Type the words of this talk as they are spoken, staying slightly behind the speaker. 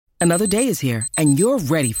Another day is here, and you're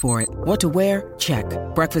ready for it. What to wear? Check.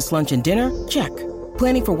 Breakfast, lunch, and dinner? Check.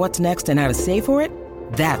 Planning for what's next and how to save for it?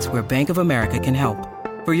 That's where Bank of America can help.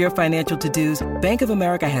 For your financial to-dos, Bank of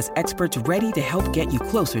America has experts ready to help get you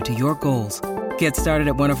closer to your goals. Get started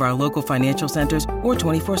at one of our local financial centers or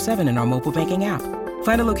 24/7 in our mobile banking app.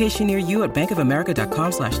 Find a location near you at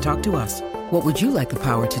bankofamerica.com/talktous. What would you like the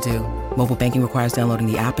power to do? Mobile banking requires downloading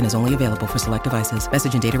the app and is only available for select devices.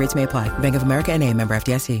 Message and data rates may apply. Bank of America N.A., member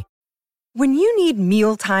FDIC. When you need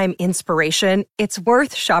mealtime inspiration, it's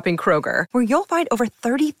worth shopping Kroger, where you'll find over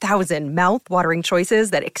 30,000 mouth-watering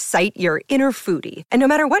choices that excite your inner foodie. And no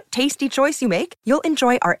matter what tasty choice you make, you'll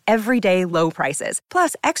enjoy our everyday low prices,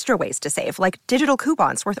 plus extra ways to save, like digital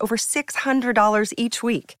coupons worth over $600 each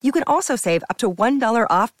week. You can also save up to $1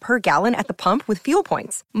 off per gallon at the pump with fuel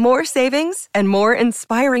points. More savings and more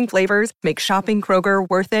inspiring flavors make shopping Kroger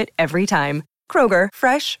worth it every time. Kroger,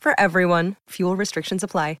 fresh for everyone. Fuel restrictions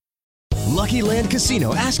apply. Lucky Land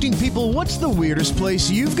Casino, asking people, what's the weirdest place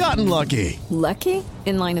you've gotten lucky? Lucky?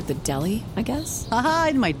 In line at the deli, I guess? Aha,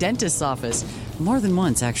 in my dentist's office. More than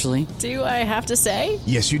once, actually. Do I have to say?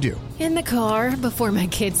 Yes, you do. In the car before my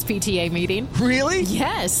kids' PTA meeting. Really?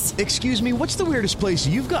 Yes. Excuse me, what's the weirdest place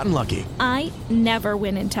you've gotten lucky? I never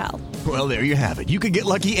win and tell. Well, there you have it. You can get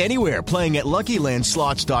lucky anywhere, playing at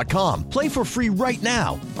LuckyLandSlots.com. Play for free right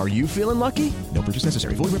now. Are you feeling lucky? No purchase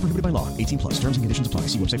necessary. Void where prohibited by law. 18+. Terms and conditions apply.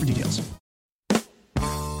 See website for details.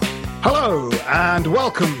 Hello and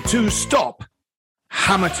welcome to Stop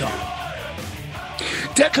Hammer Time.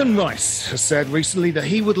 Declan Rice has said recently that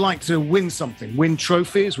he would like to win something, win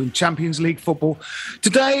trophies, win Champions League football.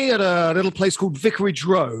 Today at a little place called Vicarage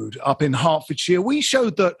Road up in Hertfordshire, we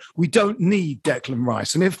showed that we don't need Declan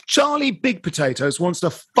Rice. And if Charlie Big Potatoes wants to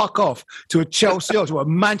fuck off to a Chelsea or to a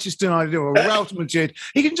Manchester United or a Real Madrid,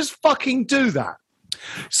 he can just fucking do that.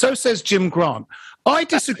 So says Jim Grant. I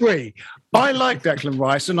disagree. I like Declan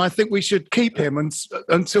Rice, and I think we should keep him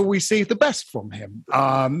until we see the best from him.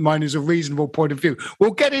 Mine is a reasonable point of view.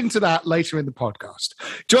 We'll get into that later in the podcast.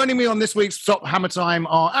 Joining me on this week's Stop Hammer Time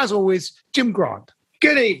are, as always, Jim Grant.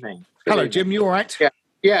 Good evening. Hello, Jim. You all right? Yeah.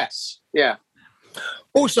 Yes. Yeah.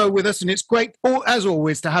 Also with us, and it's great, as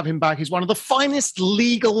always, to have him back. He's one of the finest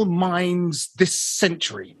legal minds this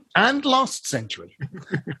century and last century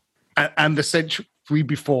and the century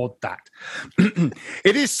before that.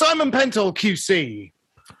 It is Simon Pentel, QC.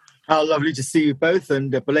 How lovely to see you both,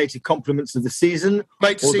 and belated compliments of the season.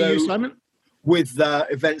 Great to see you, Simon. With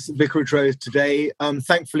events at Vicarage Road today,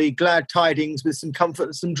 thankfully, glad tidings with some comfort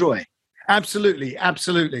and some joy. Absolutely,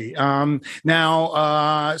 absolutely.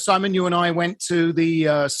 Now, Simon, you and I went to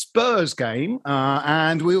the Spurs game,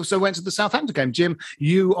 and we also went to the Southampton game. Jim,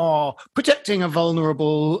 you are protecting a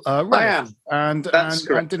vulnerable I am, and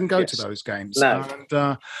didn't go to those games. No.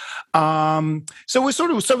 And, so we're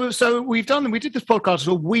sort of so we did this podcast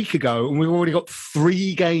a week ago, and we've already got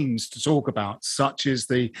 3 games to talk about. Such is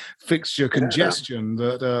the fixture congestion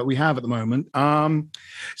that we have at the moment.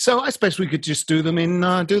 So I suppose we could just do them in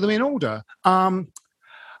order.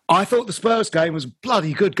 I thought the Spurs game was a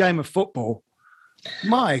bloody good game of football.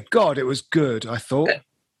 My God, it was good, I thought.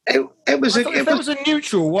 It was if I was a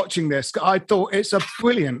neutral watching this, I thought this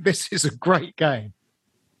is a great game.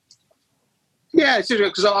 Yeah, it's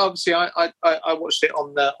because obviously I watched it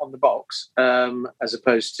on the box as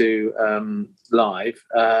opposed to live.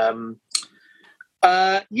 Yeah,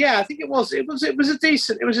 I think it was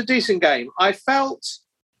a decent game. I felt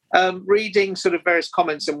reading sort of various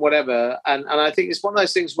comments and whatever, and I think it's one of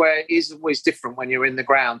those things where it is always different when you're in the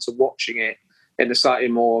ground to watching it in a slightly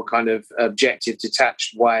more kind of objective,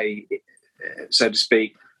 detached way, so to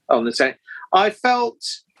speak, on the tape. I felt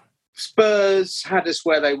Spurs had us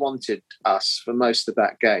where they wanted us for most of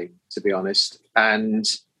that game, to be honest, and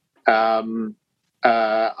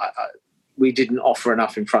we didn't offer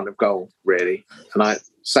enough in front of goal, really, and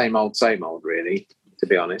same old, really, to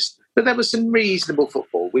be honest. But there was some reasonable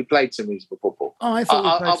football. We played some reasonable football. I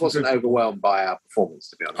wasn't overwhelmed by our performance,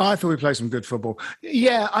 to be honest. I thought we played some good football.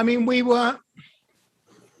 Yeah, I mean, we were...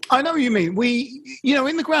 I know what you mean. We,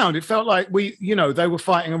 in the ground, it felt like they were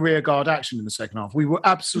fighting a rearguard action in the second half. We were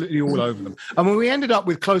absolutely all over them. And when we ended up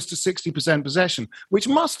with close to 60% possession, which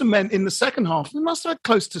must have meant in the second half, we must have had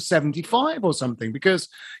close to 75 or something, because,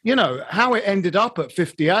 how it ended up at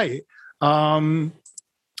 58,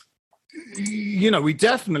 we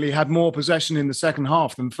definitely had more possession in the second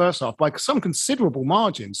half than the first half by some considerable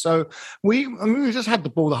margin. So we just had the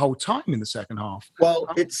ball the whole time in the second half. Well,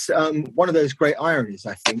 it's one of those great ironies,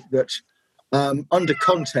 I think, that under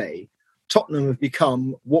Conte, Tottenham have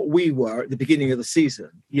become what we were at the beginning of the season.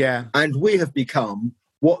 Yeah. And we have become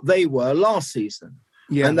what they were last season.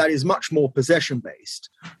 and that is much more possession-based.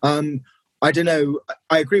 I don't know.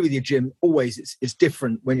 I agree with you, Jim. Always, it's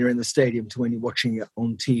different when you're in the stadium to when you're watching it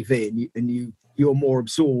on TV, and you're more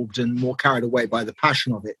absorbed and more carried away by the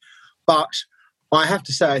passion of it. But I have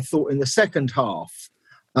to say, I thought in the second half,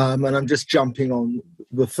 and I'm just jumping on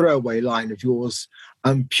the throwaway line of yours,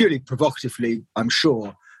 purely provocatively, I'm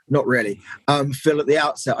sure, not really, Phil, at the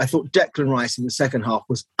outset, I thought Declan Rice in the second half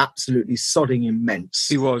was absolutely sodding immense.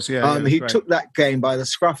 He was, yeah. He took that game by the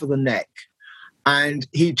scruff of the neck, and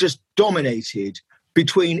he just dominated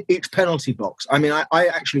between each penalty box. I mean, I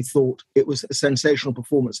actually thought it was a sensational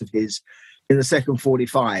performance of his in the second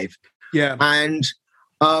 45. Yeah. And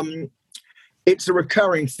it's a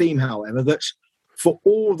recurring theme, however, that for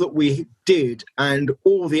all that we did and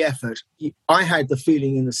all the effort, I had the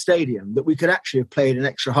feeling in the stadium that we could actually have played an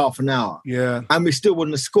extra half an hour. Yeah. And we still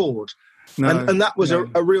wouldn't have scored. No, and that was a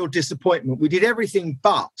real disappointment. We did everything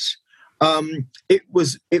but it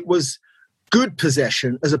was good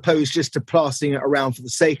possession as opposed just to plastering it around for the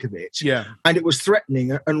sake of it. Yeah. And it was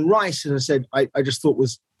threatening. And Rice, as I said, I just thought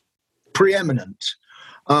was preeminent.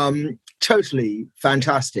 Totally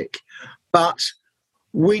fantastic. But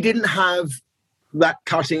we didn't have that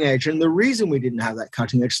cutting edge. And the reason we didn't have that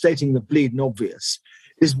cutting edge, stating the bleeding obvious,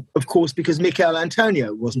 is, of course, because Mikel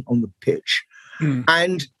Antonio wasn't on the pitch.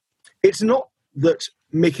 And it's not that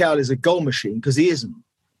Mikel is a goal machine, because he isn't.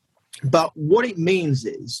 But what it means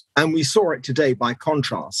is, and we saw it today by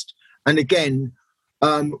contrast, and again,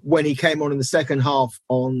 when he came on in the second half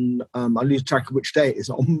on, I lose track of which day it is,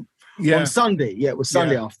 on Sunday. Yeah, it was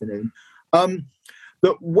Sunday afternoon.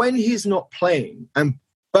 That when he's not playing and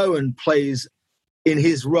Bowen plays in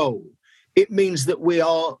his role, it means that we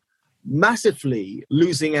are massively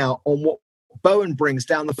losing out on what Bowen brings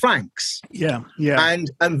down the flanks. Yeah. And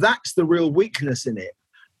that's the real weakness in it.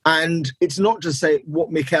 And it's not to say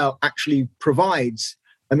what Mikel actually provides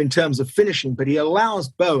in terms of finishing, but he allows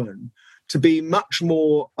Bowen to be much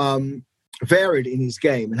more varied in his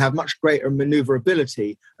game and have much greater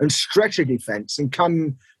manoeuvrability and stretch a defence and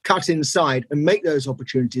cut inside and make those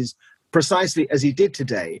opportunities precisely as he did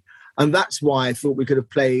today. And that's why I thought we could have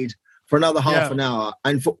played for another half an hour.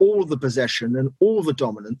 And for all the possession and all the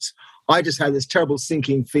dominance, I just had this terrible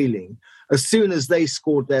sinking feeling as soon as they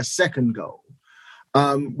scored their second goal,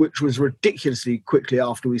 which was ridiculously quickly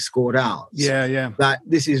after we scored ours. Yeah. That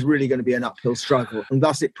this is really going to be an uphill struggle. And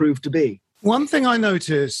thus it proved to be. One thing I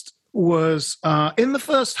noticed was in the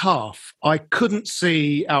first half, I couldn't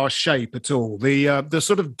see our shape at all. The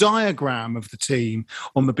sort of diagram of the team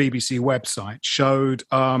on the BBC website showed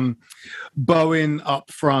Bowen up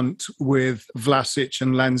front with Vlasic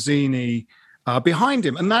and Lanzini behind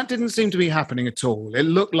him. And that didn't seem to be happening at all. It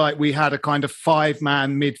looked like we had a kind of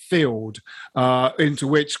five-man midfield into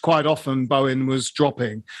which quite often Bowen was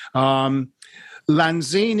dropping.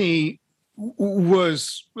 Lanzini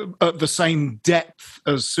was at the same depth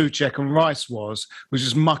as Souček and Rice was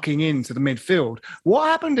just mucking into the midfield.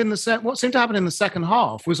 What seemed to happen in the second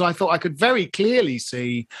half was I thought I could very clearly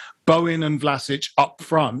see Bowen and Vlasic up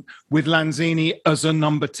front with Lanzini as a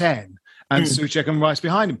number 10. And Souček and Rice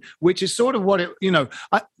behind him, which is sort of what it,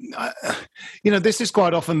 this is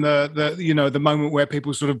quite often the moment where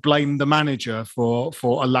people sort of blame the manager for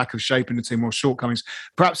a lack of shape in the team or shortcomings.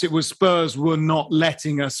 Perhaps it was Spurs were not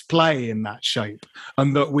letting us play in that shape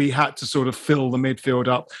and that we had to sort of fill the midfield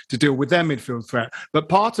up to deal with their midfield threat. But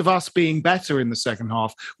part of us being better in the second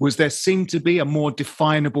half was there seemed to be a more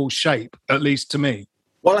definable shape, at least to me.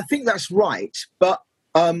 Well, I think that's right. But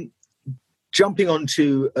jumping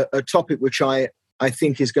onto a topic which I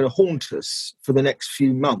think is going to haunt us for the next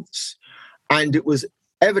few months. And it was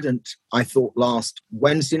evident, I thought, last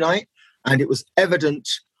Wednesday night, and it was evident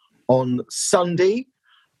on Sunday,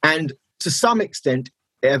 and to some extent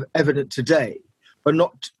evident today, but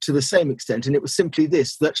not to the same extent. And it was simply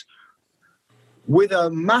this, that with a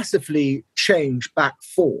massively changed back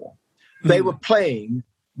four, they were playing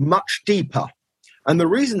much deeper. And the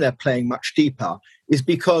reason they're playing much deeper is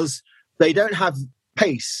because they don't have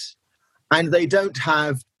pace and they don't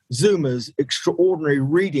have Zuma's extraordinary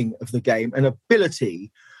reading of the game and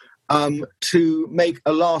ability to make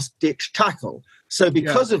a last-ditch tackle. So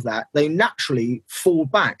because of that, they naturally fall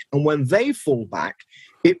back. And when they fall back,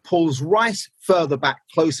 it pulls Rice further back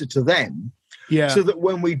closer to them so that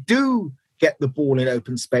when we do get the ball in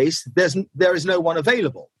open space, there is no one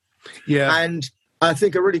available. Yeah. And I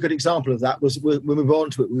think a really good example of that was, we'll move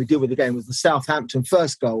on to it when we deal with the game, was the Southampton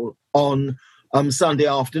first goal on Sunday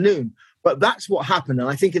afternoon. But that's what happened. And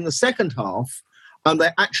I think in the second half, they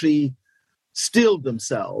actually steeled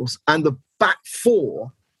themselves and the back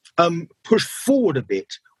four pushed forward a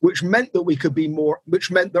bit, which meant that we could be more,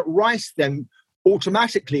 which meant that Rice then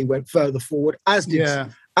automatically went further forward, as did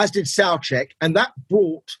Souček, and that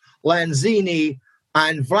brought Lanzini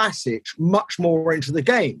and Vlasic much more into the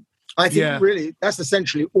game. I think really that's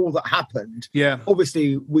essentially all that happened. Yeah.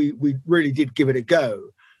 Obviously, we really did give it a go.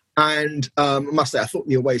 And I must say, I thought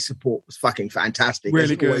the away support was fucking fantastic.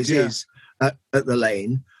 Really good, always is at the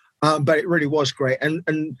Lane. But it really was great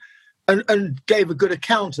and gave a good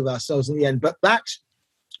account of ourselves in the end. But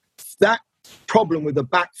that problem with the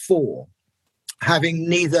back four, having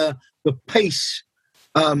neither the pace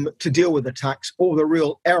to deal with attacks or the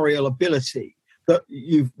real aerial ability that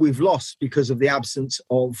we've lost because of the absence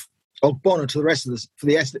of Bonner to the rest of for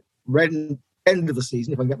the end of the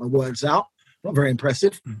season, if I can get my words out. Not very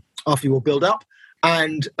impressive after your build-up.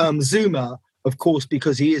 And Zuma, of course,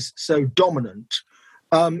 because he is so dominant,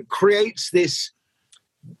 creates this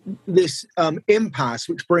impasse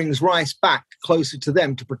which brings Rice back closer to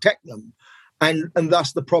them to protect them. And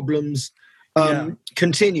thus the problems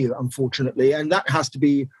continue, unfortunately. And that has to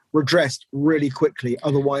be redressed really quickly.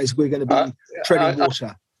 Otherwise, we're going to be treading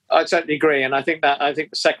water. I totally agree. And I think the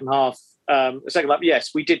second half,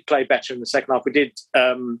 yes, we did play better in the second half. We did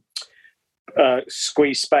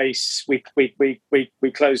squeeze space. We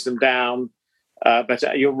closed them down.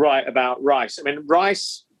 But you're right about Rice. I mean,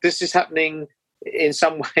 Rice, this is happening in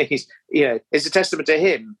some ways, it's a testament to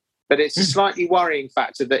him. But it's a slightly worrying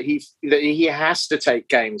factor that he has to take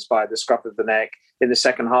games by the scruff of the neck in the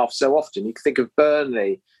second half so often. You can think of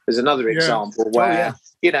Burnley as another example where,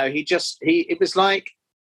 it was like,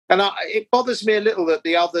 and it bothers me a little that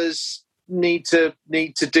the others need to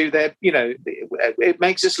do their, it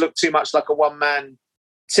makes us look too much like a one-man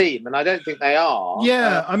team, and I don't think they are.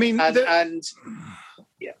 Yeah, I mean, and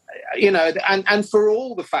for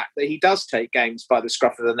all the fact that he does take games by the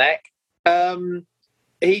scruff of the neck,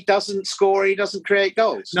 he doesn't score. He doesn't create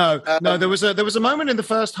goals. No. There was a moment in the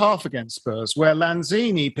first half against Spurs where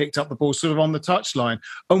Lanzini picked up the ball sort of on the touchline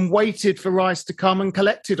and waited for Rice to come and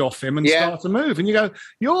collect it off him and start to move. And you go,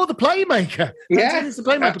 "You're the playmaker." Yeah, he's the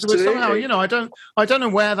playmaker. But somehow, I don't know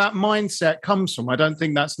where that mindset comes from. I don't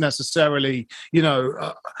think that's necessarily,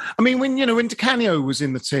 I mean, when Di Canio was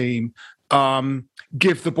in the team.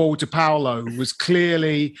 Give the ball to Paolo was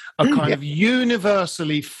clearly a kind of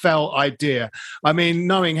universally felt idea. I mean,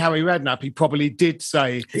 knowing Harry Redknapp, he probably did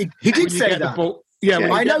say... He did say that.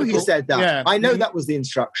 I know he said that. Yeah. I know that was the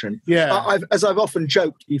instruction. Yeah. As I've often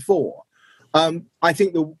joked before, I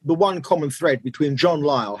think the one common thread between John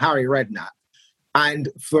Lyall, Harry Redknapp, and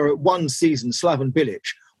for one season, Slaven Bilic,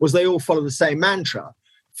 was they all follow the same mantra.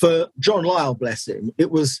 For John Lyall, bless him,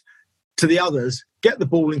 it was to the others, get the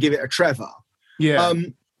ball and give it a Trevor. Yeah.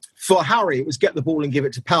 For Harry, it was get the ball and give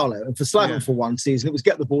it to Paolo. And for Slaven for one season, it was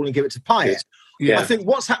get the ball and give it to Payet. Yeah. I think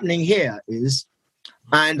what's happening here is,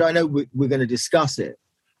 and I know we're going to discuss it,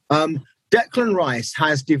 Declan Rice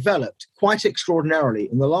has developed quite extraordinarily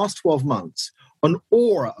in the last 12 months an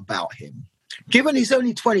aura about him. Given he's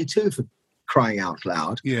only 22 for crying out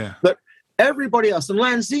loud, but everybody else, and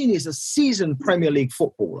Lanzini is a seasoned Premier League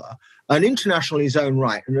footballer, an international in his own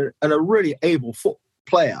right, and a really able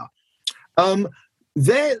player.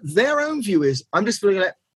 Their own view is, I'm just going to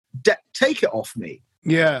let take it off me.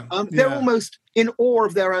 Yeah. They're almost in awe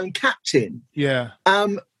of their own captain. Yeah.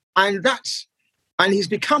 And he's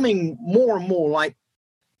becoming more and more like,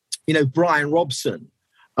 Brian Robson.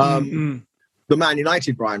 The Man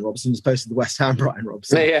United Brian Robson as opposed to the West Ham Brian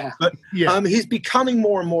Robson. Yeah. But he's becoming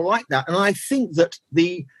more and more like that. And I think that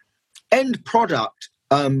the end product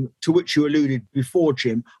to which you alluded before,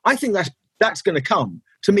 Jim, I think that's going to come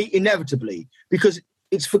to me inevitably because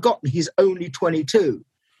it's forgotten he's only 22.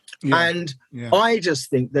 Yeah. And I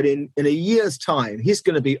just think that in a year's time, he's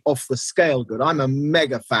going to be off the scale good. I'm a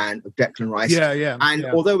mega fan of Declan Rice. And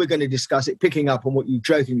although we're going to discuss it, picking up on what you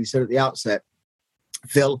jokingly said at the outset,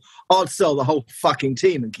 Phil, I'd sell the whole fucking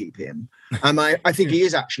team and keep him. I think he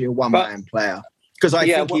is actually a one-man player because I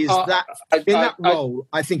think he's that role.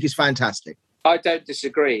 I think he's fantastic. I don't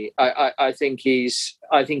disagree. I think he's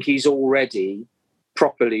already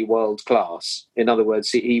properly world class. In other words,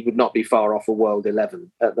 he would not be far off a world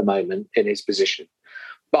 11 at the moment in his position.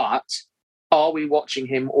 But are we watching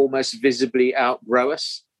him almost visibly outgrow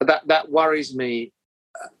us? That worries me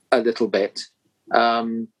a little bit.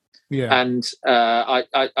 And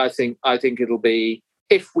I think it'll be,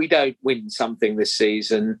 if we don't win something this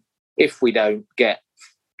season, if we don't get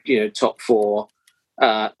top four,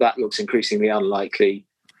 that looks increasingly unlikely.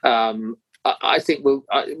 I think we'll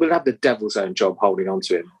have the devil's own job holding on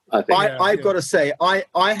to him. I think. I've got to say,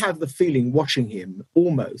 I have the feeling watching him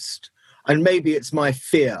almost, and maybe it's my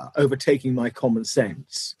fear overtaking my common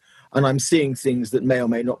sense. and I'm seeing things that may or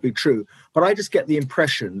may not be true. But I just get the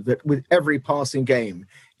impression that with every passing game,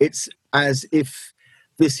 it's as if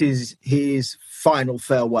this is his final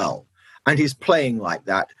farewell, and he's playing like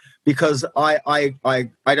that. Because I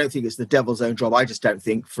don't think it's the devil's own job. I just don't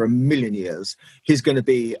think for a million years he's going to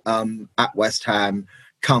be at West Ham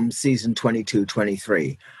come season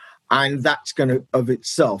 22-23. And that's going to, of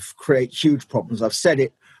itself, create huge problems. I've said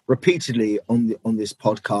it repeatedly on this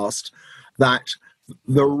podcast that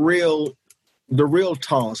the real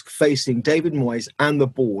task facing David Moyes and the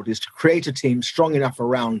board is to create a team strong enough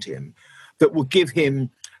around him that will give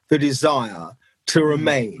him the desire to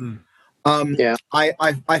remain.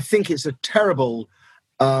 I think it's a terrible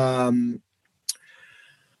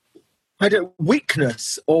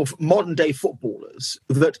weakness of modern day footballers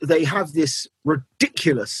that they have this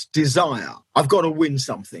ridiculous desire. I've got to win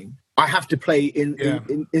something. I have to play in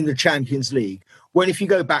the Champions League. When if you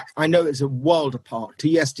go back, I know it's a world apart to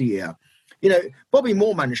yesteryear. You know, Bobby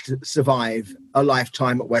Moore managed to survive a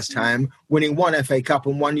lifetime at West Ham, winning one FA Cup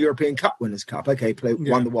and one European Cup Winners' Cup. Okay,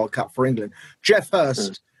 won the World Cup for England. Jeff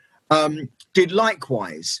Hurst did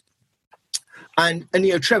likewise. And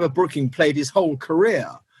Trevor Brooking played his whole career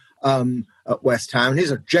at West Ham.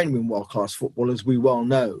 He's a genuine world-class footballer, as we well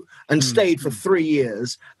know, and stayed for 3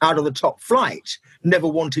 years out of the top flight, never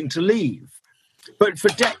wanting to leave. But for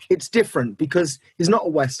Dec, it's different because he's not a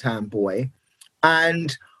West Ham boy,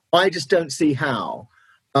 and I just don't see how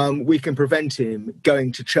we can prevent him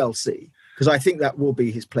going to Chelsea, because I think that will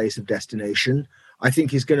be his place of destination. I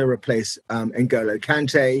think he's going to replace N'Golo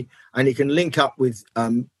Kante, and he can link up with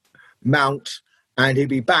Mount, and he'll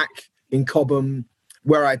be back in Cobham,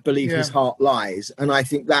 where I believe his heart lies. And I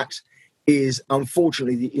think that is,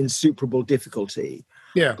 unfortunately, the insuperable difficulty.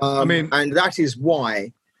 Yeah, and that is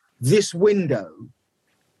why this window,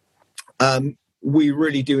 we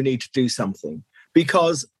really do need to do something.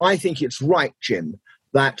 Because I think it's right, Jim,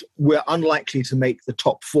 that we're unlikely to make the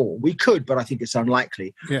top four. We could, but I think it's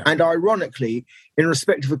unlikely. Yeah. And ironically, in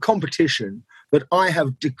respect of a competition that I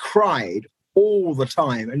have decried all the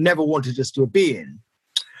time and never wanted us to be in,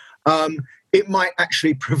 it might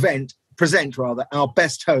actually present our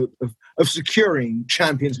best hope of securing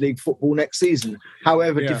Champions League football next season,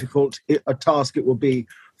 however difficult a task it will be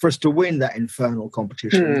for us to win that infernal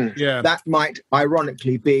competition. That might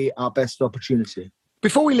ironically be our best opportunity.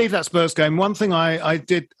 Before we leave that Spurs game, one thing I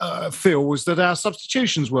did feel was that our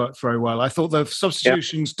substitutions worked very well. I thought the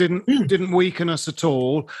substitutions didn't weaken us at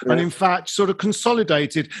all, and in fact sort of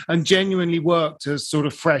consolidated and genuinely worked as sort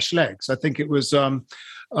of fresh legs. I think it was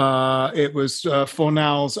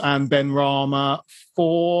Fornals and Ben Rama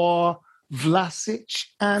for Vlasic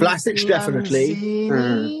and Vlasic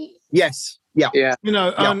definitely. Yes. Yeah. You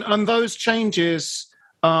know, and those changes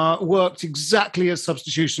worked exactly as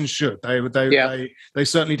substitutions should. They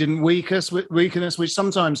certainly didn't weaken us, which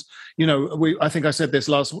sometimes, you know, I think I said this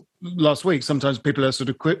last week. Sometimes people are sort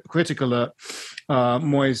of critical at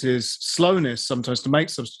Moyes' slowness sometimes to make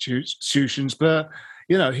substitutions, but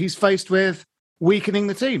you know, he's faced with weakening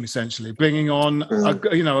the team, essentially, bringing on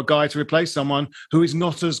a guy to replace someone who is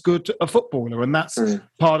not as good a footballer, and that's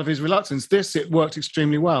part of his reluctance. It worked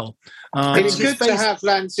extremely well. It's good to have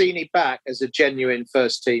Lanzini back as a genuine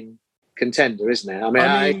first-team contender, isn't it?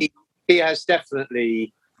 I mean, he has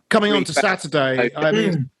definitely... Coming on to Saturday, I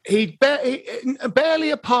mean, barely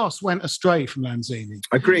a pass went astray from Lanzini.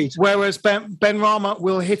 Agreed. Whereas Ben Rama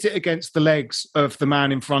will hit it against the legs of the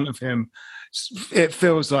man in front of him. It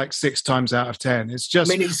feels like 6 times out of 10. It's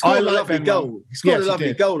just... I mean, he scored a lovely goal. He scored a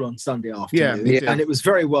lovely goal on Sunday afternoon. And it was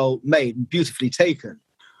very well made and beautifully taken.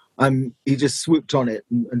 He just swooped on it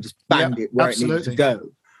and just banged it where it needed to go.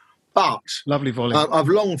 But... Lovely volley. I've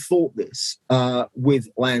long thought this with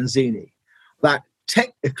Lanzini, that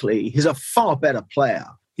technically he's a far better player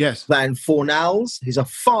than Fornals. He's a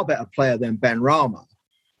far better player than Ben Rama.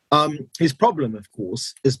 His problem, of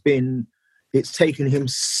course, has been it's taken him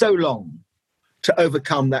so long to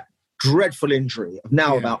overcome that dreadful injury of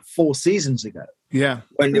about 4 seasons ago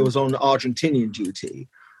when he was on Argentinian duty.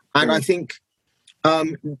 And I think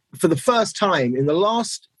for the first time in the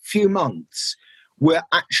last few months, we're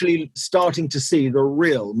actually starting to see the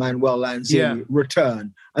real Manuel Lanzini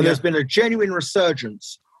return. And there's been a genuine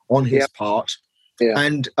resurgence on his part. Yeah.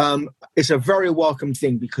 And it's a very welcome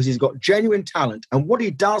thing because he's got genuine talent. And what he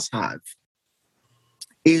does have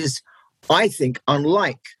is, I think,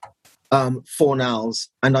 unlike Fornals,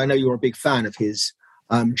 and I know you're a big fan of his,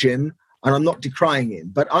 Jim, and I'm not decrying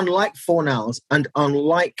him, but unlike Fornals and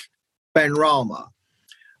unlike Ben Rama,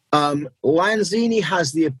 Lanzini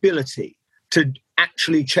has the ability to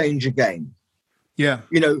actually change a game. Yeah.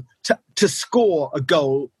 You know, to score a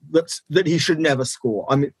goal that he should never score.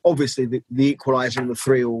 I mean, obviously, the equaliser in the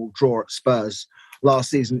 3-3 draw at Spurs last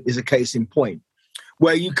season is a case in point,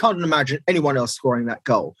 where you can't imagine anyone else scoring that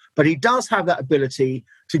goal. But he does have that ability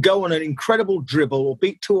to go on an incredible dribble or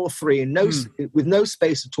beat 2 or 3 with no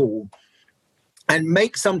space at all and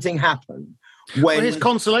make something happen. Well, his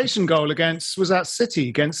consolation goal against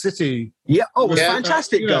City. Yeah, it was a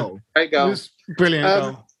fantastic goal. Great goal. It was brilliant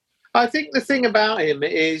goal. I think the thing about him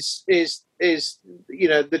is you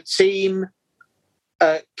know, the team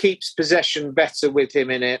keeps possession better with him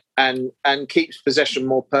in it and keeps possession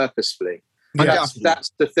more purposefully.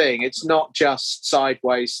 That's the thing. It's not just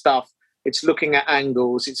sideways stuff. It's looking at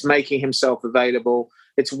angles. It's making himself available.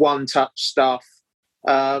 It's one-touch stuff.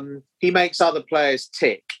 He makes other players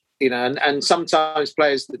tick, you know, and sometimes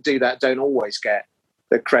players that do that don't always get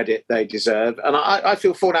the credit they deserve. And I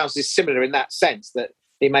feel Fornals is similar in that sense, that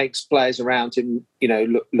he makes players around him, you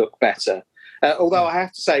know, look better. Although I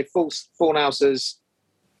have to say, Fornals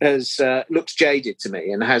has looks jaded to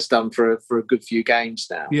me and has done for a good few games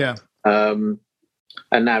now. Yeah. And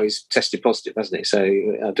now he's tested positive, hasn't he? So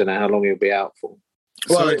I don't know how long he'll be out for.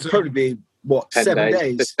 Well, it'll probably be, 7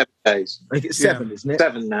 days? 7 days. I think it's 7, isn't it?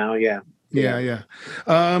 7 now, yeah. Yeah.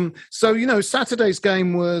 So, you know, Saturday's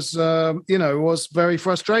game was very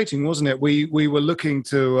frustrating, wasn't it? We were looking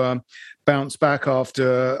to bounce back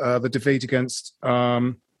after the defeat against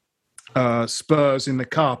Spurs in the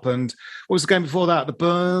Cup. And what was the game before that? The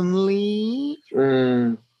Burnley?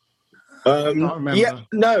 Mm. I can't remember. Yeah,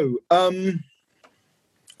 no.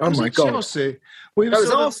 Oh my God! Chelsea. That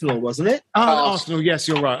was Arsenal, wasn't it? Arsenal. Yes,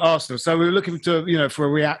 you're right. Arsenal. So we were looking for a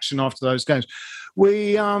reaction after those games.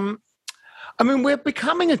 We're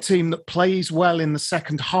becoming a team that plays well in the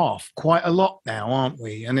second half quite a lot now, aren't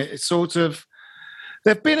we? And it's sort of,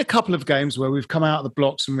 there have been a couple of games where we've come out of the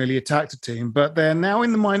blocks and really attacked a team, but they're now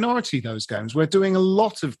in the minority, those games. We're doing a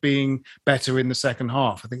lot of being better in the second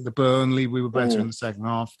half. I think the Burnley, we were better in the second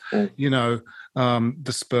half. You know,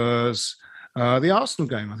 the Spurs, the Arsenal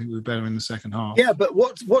game, I think we were better in the second half. Yeah, but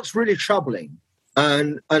what's really troubling,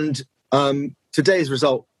 and today's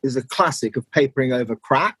result is a classic of papering over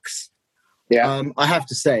cracks. Yeah, I have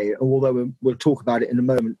to say, although we'll talk about it in a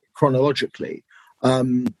moment chronologically,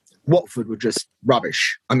 Watford were just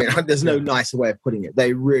rubbish. I mean, there's no nicer way of putting it.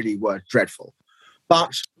 They really were dreadful.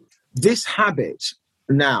 But this habit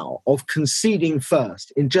now of conceding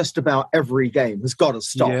first in just about every game has got to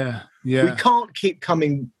stop. Yeah. We can't keep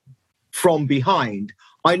coming from behind.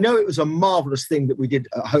 I know it was a marvellous thing that we did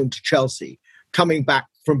at home to Chelsea, coming back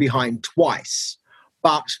from behind twice.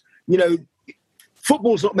 But, you know,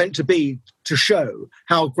 football's not meant to be to show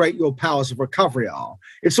how great your powers of recovery are.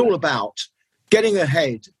 It's all about getting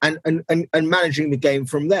ahead and managing the game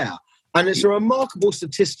from there. And it's a remarkable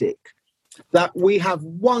statistic that we have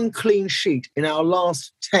 1 clean sheet in our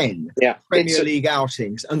last 10 Premier League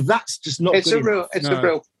outings, and that's just not good enough.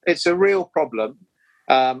 It's a real problem.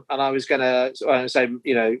 And I was going to say,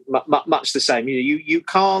 you know, much the same. You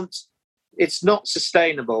can't. It's not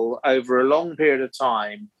sustainable over a long period of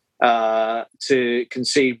time to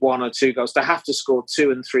concede 1 or 2 goals. To have to score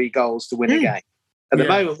 2 and 3 goals to win a game. At the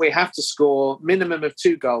moment, we have to score minimum of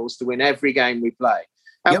 2 goals to win every game we play,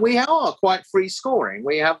 and we are quite free scoring.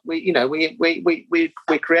 We're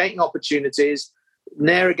creating opportunities.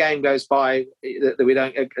 Ne'er a game goes by that we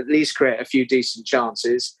don't at least create a few decent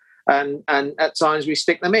chances, and at times we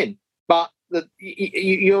stick them in. But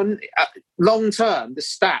you're long term, the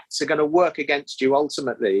stats are going to work against you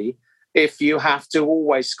ultimately if you have to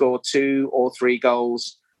always score 2 or 3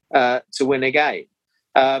 goals to win a game.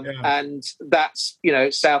 And that's, you know,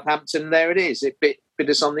 Southampton, there it is. It bit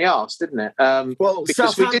us on the arse, didn't it? Well,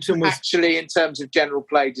 because we didn't actually, in terms of general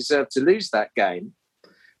play, deserve to lose that game.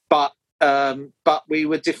 But we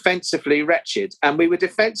were defensively wretched. And we were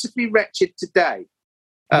defensively wretched today.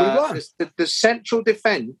 The central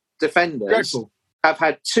defenders have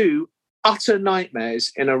had 2 utter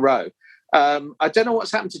nightmares in a row. I don't know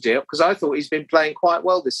what's happened to Diop, because I thought he's been playing quite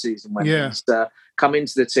well this season when he's come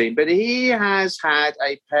into the team. But he has had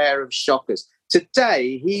a pair of shockers.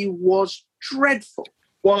 Today, he was dreadful.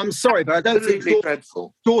 Well, I'm sorry, but I don't think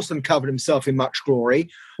Dawson covered himself in much glory.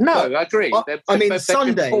 No, I agree.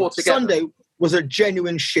 Sunday was a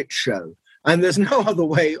genuine shit show. And there's no other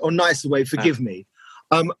way or nicer way, forgive me,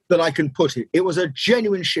 that I can put it. It was a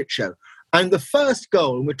genuine shit show. And the first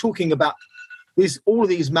goal, and we're talking about all of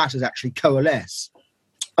these matters actually coalesce.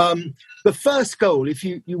 The first goal, if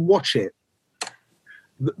you watch it,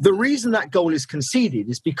 the reason that goal is conceded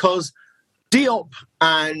is because Diop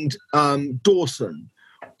and Dawson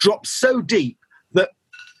dropped so deep that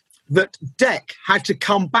Dec had to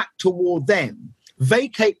come back toward them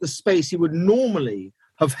vacate the space he would normally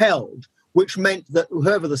have held, which meant that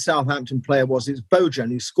whoever the Southampton player was, it's Bojan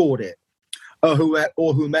who scored it,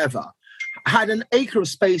 or whomever, had an acre of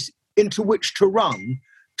space into which to run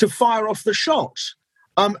to fire off the shot.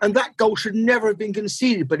 And that goal should never have been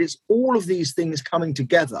conceded. But it's all of these things coming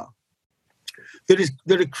together that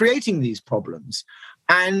are creating these problems.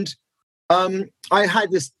 And I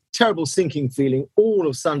had this terrible sinking feeling all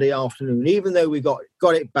of Sunday afternoon, even though we got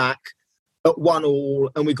it back at 1-1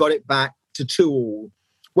 and we got it back to 2-2.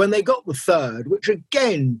 When they got the third, which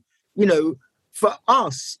again, for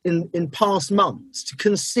us in past months to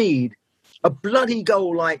concede a bloody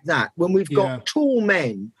goal like that when we've got tall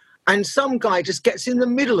men and some guy just gets in the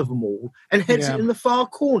middle of them all and heads it in the far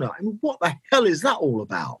corner. I mean, what the hell is that all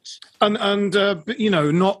about? And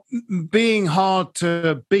not being hard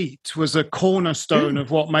to beat was a cornerstone of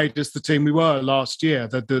what made us the team we were last year.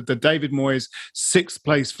 The David Moyes 6th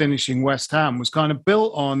place finishing West Ham was kind of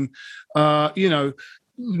built on,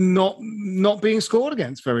 not being scored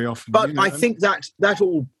against very often. But I think that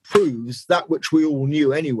all proves that which we all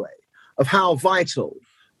knew anyway, of how vital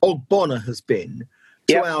Ogbonna has been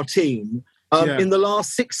to our team in the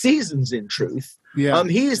last 6 seasons, in truth. He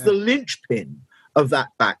is the linchpin of that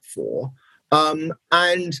back four.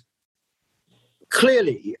 And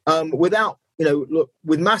clearly, with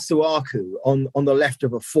Masuaku on the left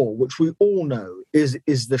of a four, which we all know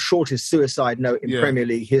is the shortest suicide note in Premier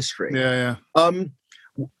League history.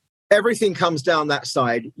 Everything comes down that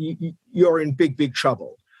side. You're in big, big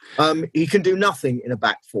trouble. He can do nothing in a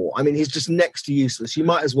back four. I mean, he's just next to useless. You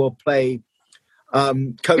might as well play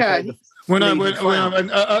Coco. When I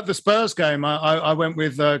went at the Spurs game, I went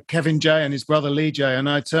with Kevin Jay and his brother Lee Jay, and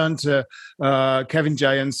I turned to Kevin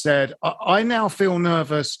Jay and said, I now feel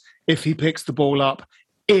nervous if he picks the ball up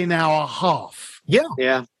in our half.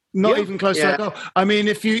 Not even close to that goal. I mean,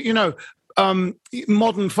 if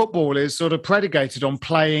modern football is sort of predicated on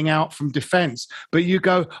playing out from defence, but you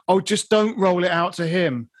go, just don't roll it out to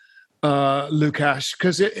him, Lukasz,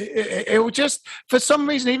 because it will just, for some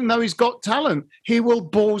reason, even though he's got talent, he will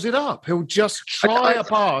balls it up. He'll just try a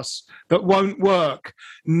pass that won't work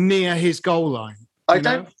near his goal line. I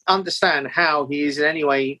don't understand how he is in any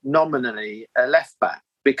way nominally a left back,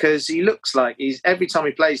 because he looks like every time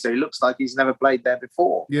he plays there, he looks like he's never played there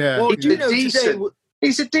before. Well,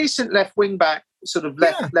 he's a decent left wing back, sort of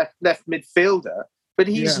left midfielder, but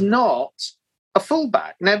he's not a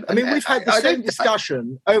fullback. We've had the same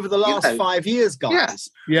discussion over the last 5 years, guys.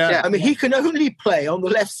 I mean, he can only play on the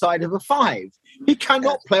left side of a 5. He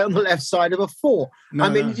cannot play on the left side of a 4.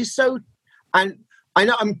 It is so. And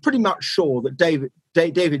I'm pretty much sure that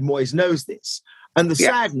David Moyes knows this. And the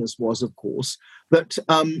sadness was, of course, that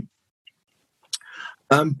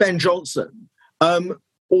Ben Johnson,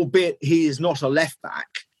 albeit he is not a left back,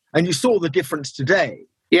 and you saw the difference today.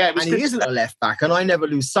 He isn't a left back, and I never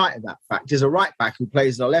lose sight of that fact. He's a right back who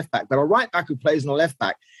plays in a left back, but a right back who plays in a left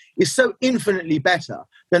back is so infinitely better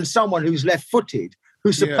than someone who's left-footed,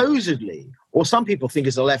 who supposedly, or some people think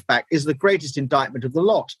is a left back, is the greatest indictment of the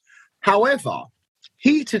lot. However,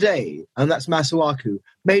 he today, and that's Masuaku,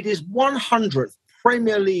 made his 100th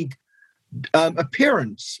Premier League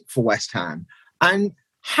appearance for West Ham, and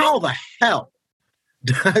how the hell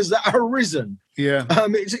has that arisen?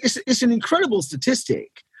 It's an incredible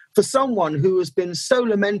statistic for someone who has been so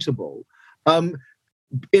lamentable in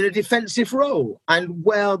a defensive role, and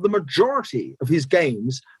where the majority of his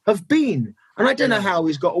games have been. And I don't know how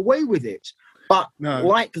he's got away with it, but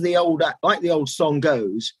like the old song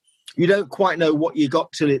goes, you don't quite know what you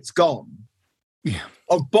got till it's gone.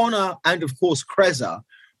 Ogbonna and of course Kreza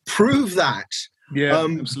prove that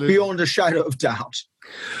beyond a shadow of doubt.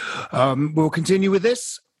 We'll continue with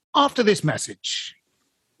this after this message.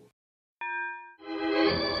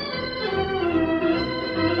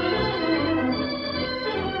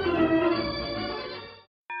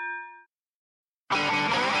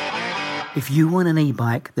 If you want an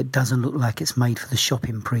e-bike that doesn't look like it's made for the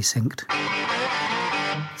shopping precinct,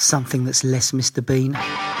 something that's less Mr. Bean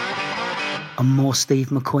and more Steve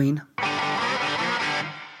McQueen,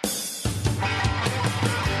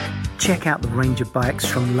 check out the range of bikes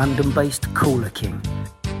from London-based Cooler King.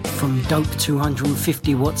 From dope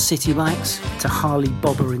 250-watt city bikes to Harley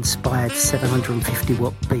Bobber-inspired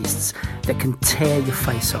 750-watt beasts that can tear your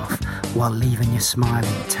face off while leaving your smile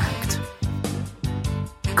intact.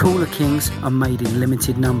 Cooler Kings are made in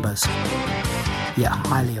limited numbers, yet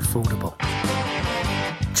highly affordable.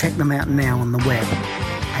 Check them out now on the web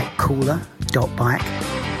at cooler.bike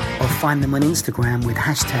or find them on Instagram with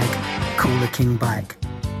hashtag CoolerKingBike.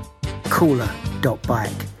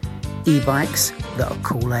 Cooler.bike. E-bikes that are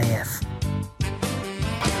cool AF.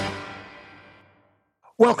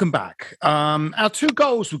 Welcome back. Our 2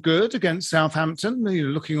 goals were good against Southampton.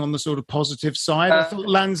 Looking on the sort of positive side, I thought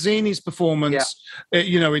Lanzini's performance,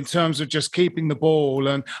 in terms of just keeping the ball,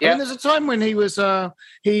 and I mean, there's a time when he was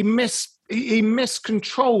he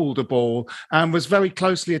miscontrolled the ball and was very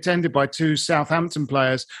closely attended by 2 Southampton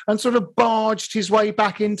players and sort of barged his way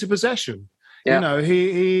back into possession. Yeah.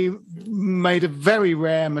 He made a very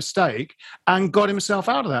rare mistake and got himself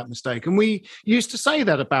out of that mistake. And we used to say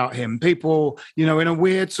that about him. People, in a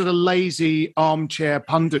weird sort of lazy armchair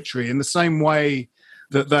punditry, in the same way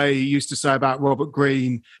that they used to say about Robert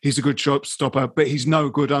Greene, he's a good shot stopper, but he's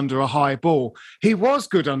no good under a high ball. He was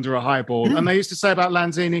good under a high ball. And they used to say about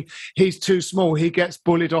Lanzini, he's too small, he gets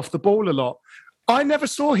bullied off the ball a lot. I never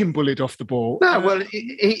saw him bullied off the ball. No, well,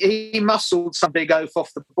 he muscled some big oath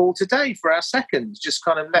off the ball today for our second. Just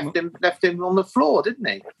kind of left him on the floor, didn't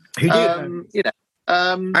he? He did.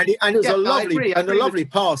 And it was a lovely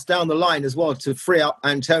pass down the line as well to free up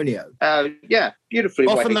Antonio. Beautifully.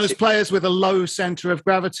 Often those players with a low centre of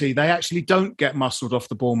gravity, they actually don't get muscled off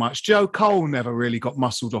the ball much. Joe Cole never really got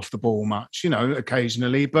muscled off the ball much,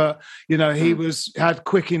 occasionally, but he had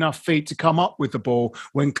quick enough feet to come up with the ball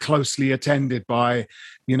when closely attended by,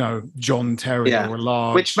 John Terry or a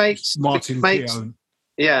large Martin Keown.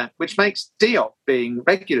 Yeah, which makes Diop being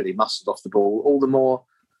regularly muscled off the ball all the more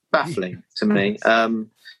baffling to me.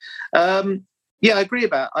 I agree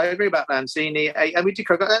about Lanzini, and we did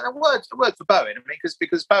a word for Bowen. I mean,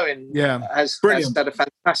 because Bowen has had a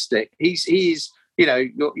fantastic. He's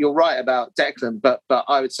you're right about Declan, but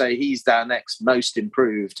I would say he's our next most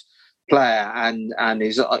improved player and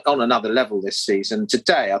is on another level this season.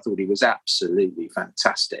 Today, I thought he was absolutely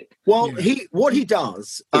fantastic. Well, what he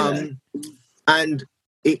does, and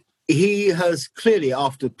he has clearly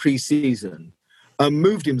after pre-season.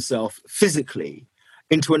 Moved himself physically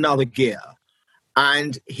into another gear,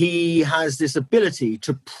 and he has this ability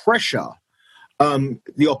to pressure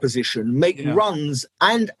the opposition, make runs,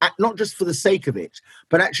 and not just for the sake of it,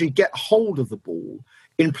 but actually get hold of the ball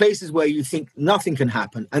in places where you think nothing can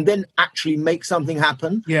happen, and then actually make something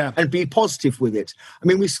happen and be positive with it. I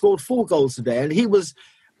mean, we scored 4 goals today, and he was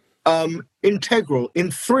integral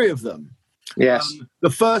in 3 of them. Yes,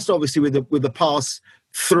 the first, obviously, with the pass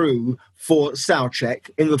through for Soucek.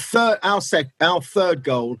 In the our third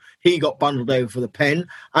goal, he got bundled over for the pen,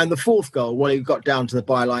 and the 4th goal, he got down to the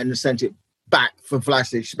byline and sent it back for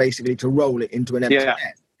Vlasic basically to roll it into an empty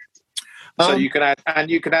net. So you can add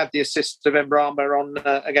the assist of Embrama on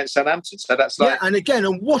against Southampton. So that's and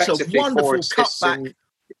what a wonderful cutback! A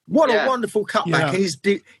wonderful cutback!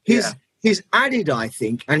 He's added, I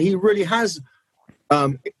think, and he really has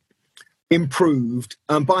improved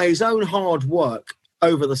by his own hard work.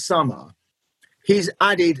 Over the summer, he's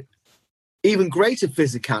added even greater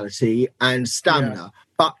physicality and stamina,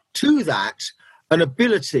 but to that, an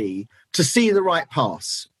ability to see the right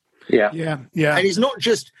pass. And he's not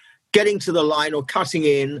just getting to the line or cutting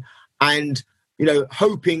in and,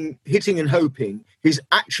 hitting and hoping. He's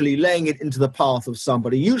actually laying it into the path of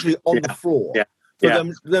somebody, usually on the floor,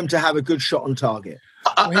 for them to have a good shot on target.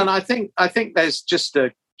 And I think there's just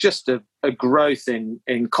a growth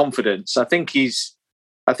in confidence. I think he's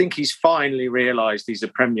finally realised he's a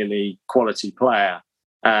Premier League quality player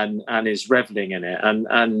and is revelling in it.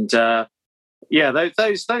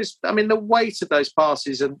 Those I mean, the weight of those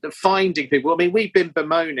passes and the finding people. I mean, we've been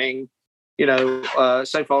bemoaning,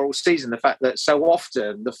 so far all season, the fact that so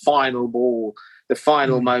often the final ball, the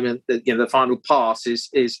final moment, the final pass is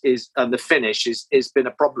and the finish is been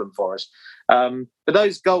a problem for us. But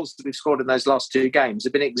those goals that we've scored in those last 2 games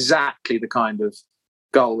have been exactly the kind of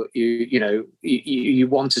goal that you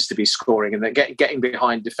want us to be scoring, and then getting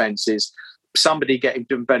behind defences, somebody getting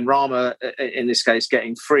Benrahma in this case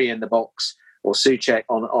getting free in the box, or Soucek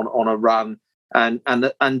on a run, and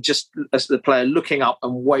just as the player looking up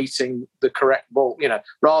and waiting the correct ball,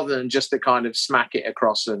 rather than just to kind of smack it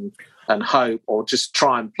across and hope, or just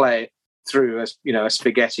try and play it through a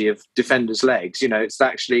spaghetti of defenders' legs. It's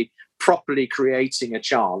actually properly creating a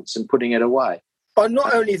chance and putting it away. But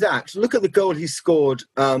not only that, look at the goal he scored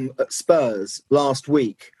at Spurs last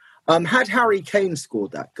week. Had Harry Kane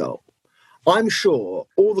scored that goal, I'm sure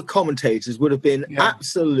all the commentators would have been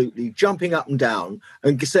absolutely jumping up and down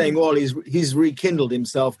and saying, well, he's rekindled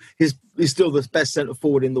himself. He's still the best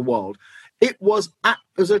centre-forward in the world. It was a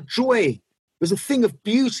joy. It was a thing of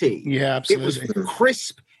beauty. Yeah, absolutely. It was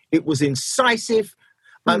crisp. It was incisive.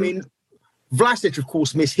 I mean, Vlasic, of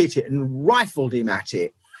course, mishit it and rifled him at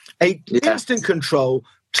it. Instant control,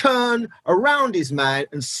 turn around his man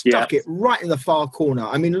and stuck it right in the far corner.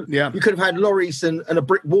 I mean, you could have had Lloris and a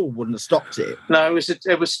brick wall wouldn't have stopped it. No,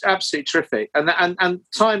 it was absolutely terrific. And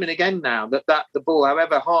time and again now that the ball,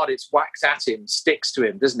 however hard it's whacked at him, sticks to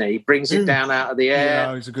him, doesn't he? He brings it down out of the air.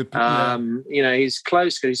 Yeah, he's a good. He's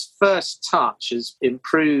close. His first touch has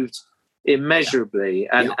improved immeasurably,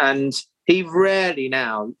 and he rarely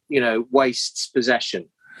now, wastes possession.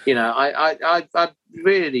 I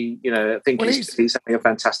really, think he's having a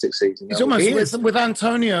fantastic season. It's almost with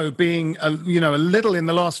Antonio being, a little in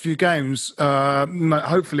the last few games.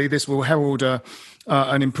 Hopefully, this will herald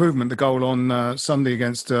an improvement. The goal on Sunday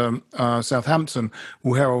against Southampton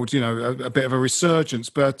will herald, a bit of a resurgence.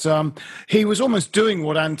 But he was almost doing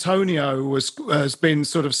what Antonio has been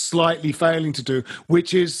sort of slightly failing to do,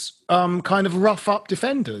 which is kind of rough up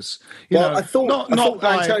defenders. I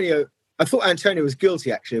thought Antonio was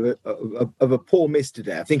guilty, actually, of a poor miss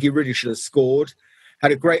today. I think he really should have scored,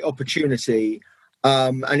 had a great opportunity,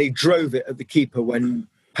 and he drove it at the keeper when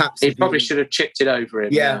perhaps... He probably should have chipped it over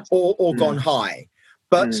him. Yeah, or gone high.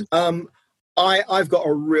 But I've got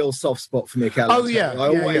a real soft spot for Mikel Antonio.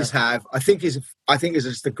 I always have. I think he's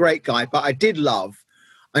just a great guy. But I did love,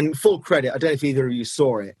 and full credit, I don't know if either of you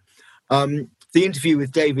saw it, the interview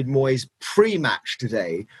with David Moyes pre-match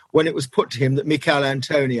today, when it was put to him that Mikel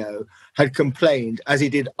Antonio had complained, as he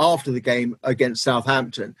did after the game against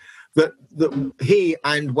Southampton, that he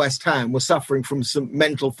and West Ham were suffering from some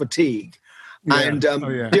mental fatigue. Yeah. And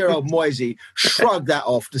dear old Moisey shrugged that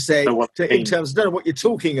off to say, in terms, I don't know what you're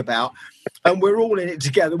talking about, and we're all in it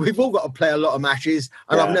together. We've all got to play a lot of matches,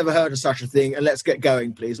 and I've never heard of such a thing, and let's get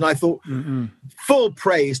going, please. And I thought, full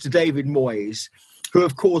praise to David Moyes, who,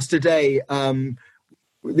 of course, today,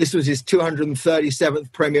 this was his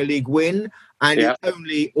 237th Premier League win, and he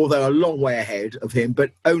only, although a long way ahead of him,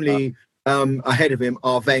 but only ahead of him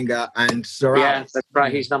are Wenger and Sir Alex. Yeah, that's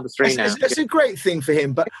right. He's number 3 now. It's a great thing for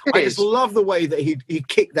him, but I just love the way that he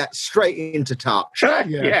kicked that straight into touch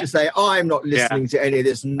to say, I'm not listening to any of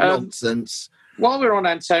this nonsense. While we're on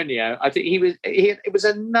Antonio, I think it was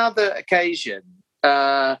another occasion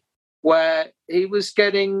where he was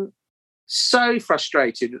getting so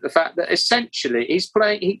frustrated at the fact that essentially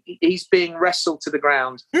he's being wrestled to the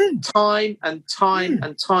ground time and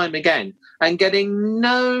time again, and getting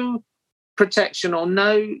no protection or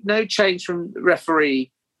no change from the referee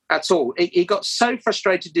at all. He got so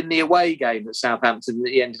frustrated in the away game at Southampton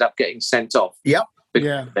that he ended up getting sent off. Yep.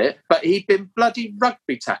 But he'd been bloody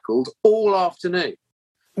rugby tackled all afternoon.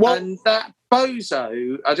 Well, and that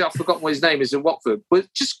bozo, I've forgotten what his name is in Watford,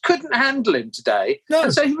 just couldn't handle him today. No.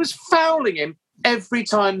 And so he was fouling him every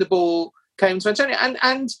time the ball came to Antonio.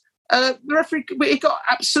 And the referee, he got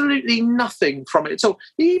absolutely nothing from it at all.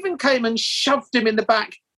 He even came and shoved him in the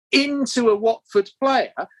back into a Watford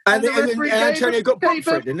player. And Antonio got booked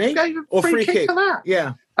for it, didn't he? Gave a free kick for that.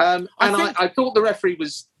 Yeah. I thought the referee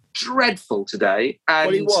was dreadful today.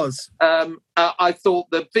 And, he was. I thought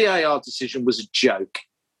the VAR decision was a joke.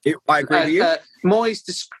 I agree with you. Moyes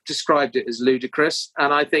described it as ludicrous,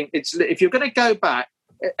 and I think if you're going to go back,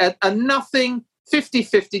 a nothing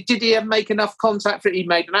 50-50, did he make enough contact for it? He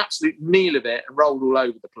made an absolute meal of it and rolled all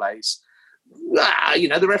over the place.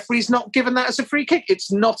 The referee's not given that as a free kick.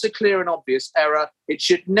 It's not a clear and obvious error. It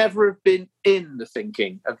should never have been in the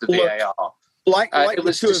thinking of the VAR. It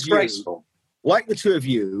was disgraceful. Like the two of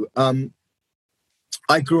you,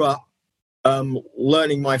 I grew up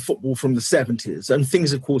learning my football from the 70s, and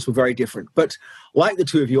things, of course, were very different. But like the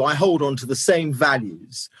two of you, I hold on to the same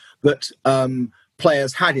values that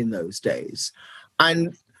players had in those days.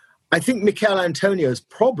 And I think Mikel Antonio's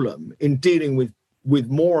problem in dealing with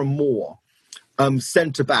more and more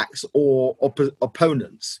centre-backs or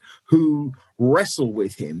opponents who wrestle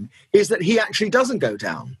with him is that he actually doesn't go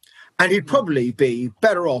down. And he'd probably be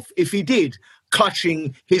better off if he did,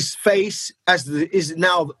 clutching his face, as is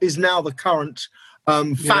now the current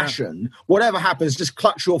fashion. Whatever happens, just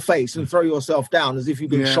clutch your face and throw yourself down as if you've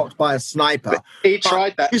been shot by a sniper. But he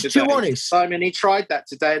tried that today. He's too honest. Simon, he tried that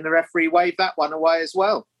today, and the referee waved that one away as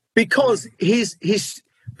well. Because he's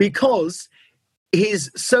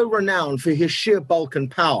so renowned for his sheer bulk and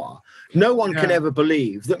power. No one can ever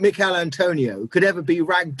believe that Mikel Antonio could ever be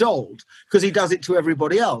ragdolled, because he does it to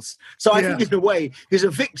everybody else. So I think, in a way, he's a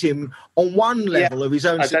victim on one level of his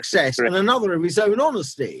own success and another of his own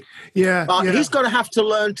honesty. He's got to have to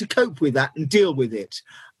learn to cope with that and deal with it.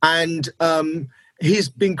 And he's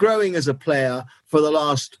been growing as a player for the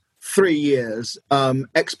last 3 years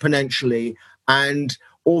exponentially. And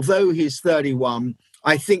although he's 31,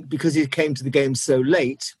 I think because he came to the game so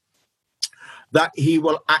late, that he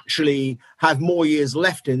will actually have more years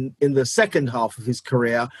left in the second half of his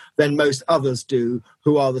career than most others do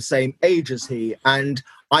who are the same age as he. And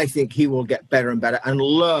I think he will get better and better and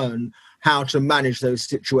learn how to manage those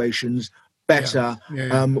situations better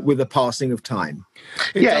with the passing of time.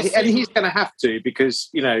 And he's going to have to, because,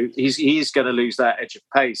 he's going to lose that edge of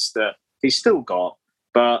pace that he's still got.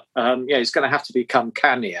 But, he's going to have to become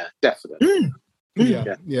cannier, definitely.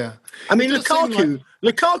 Yeah. I mean,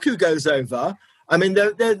 Lukaku goes over. I mean,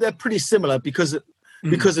 they're pretty similar because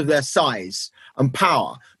of their size and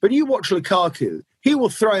power. But you watch Lukaku, he will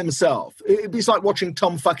throw himself. It's like watching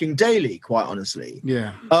Tom fucking Daly, quite honestly.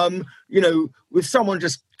 Yeah. With someone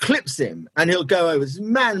just clips him and he'll go over. This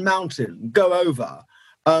man mountain, go over.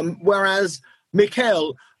 Whereas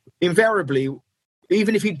Mikel, invariably,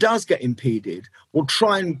 even if he does get impeded, will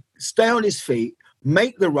try and stay on his feet,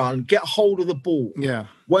 make the run, get hold of the ball. Yeah.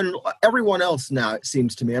 When everyone else now, it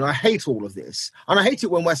seems to me, and I hate all of this, and I hate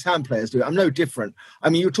it when West Ham players do it. I'm no different. I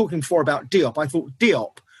mean, you were talking before about Diop. I thought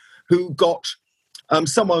Diop, who got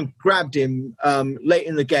someone grabbed him late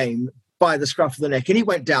in the game by the scruff of the neck, and he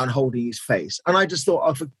went down holding his face. And I just thought,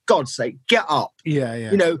 oh, for God's sake, get up.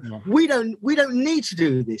 Yeah. We don't need to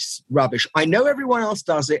do this rubbish. I know everyone else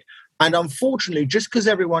does it. And unfortunately, just because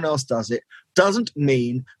everyone else does it doesn't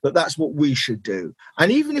mean that that's what we should do.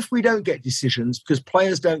 And even if we don't get decisions, because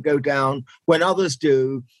players don't go down when others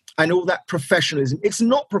do, and all that professionalism, it's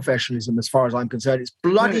not professionalism as far as I'm concerned. It's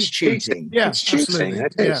bloody cheating. Yeah, it's cheating.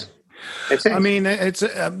 It is. I mean, it's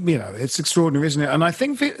it's extraordinary, isn't it? And I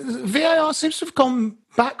think VAR seems to have gone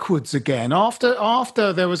backwards again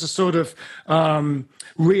after there was a sort of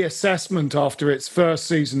reassessment after its first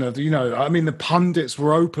season of the pundits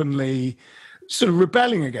were openly sort of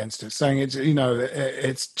rebelling against it, saying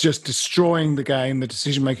it's just destroying the game, the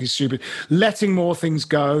decision making is stupid, letting more things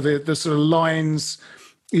go, the sort of lines.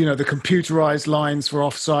 The computerized lines for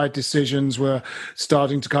offside decisions were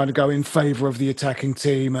starting to kind of go in favour of the attacking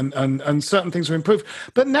team and certain things were improved.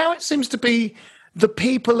 But now it seems to be the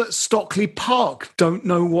people at Stockley Park don't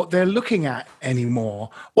know what they're looking at anymore.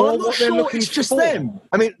 Well, I'm not sure it's just them.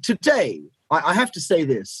 I mean, today, I have to say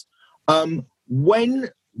this. When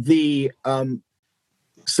the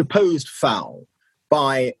supposed foul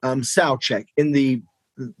by Soucek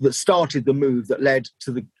that started the move that led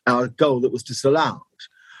to the goal that was disallowed,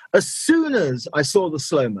 as soon as I saw the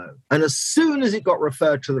slow-mo and as soon as it got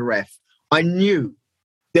referred to the ref, I knew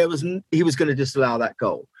he was going to disallow that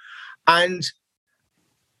goal. And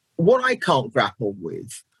what I can't grapple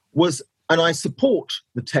with was, and I support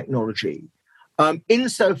the technology,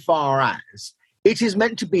 insofar as it is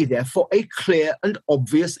meant to be there for a clear and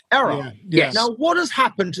obvious error. Yeah. Yes. Now, what has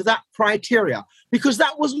happened to that criteria? Because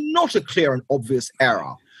that was not a clear and obvious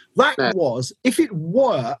error. That was, if it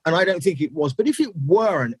were, and I don't think it was, but if it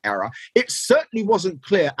were an error, it certainly wasn't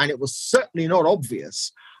clear and it was certainly not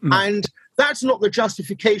obvious. And that's not the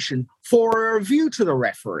justification for a review to the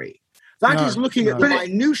referee. That is looking at the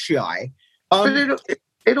minutiae. But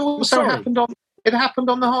it also happened on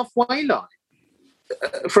the halfway line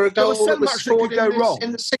for a goal that was scored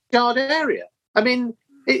in the 6-yard area. I mean,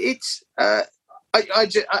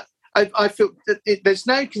 I feel that there's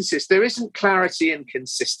no consistency. There isn't clarity and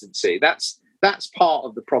consistency. That's part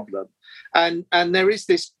of the problem. And there is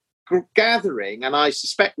this gathering, and I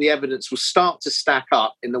suspect the evidence will start to stack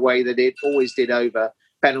up in the way that it always did over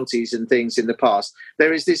penalties and things in the past.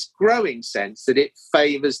 There is this growing sense that it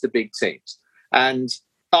favours the big teams. And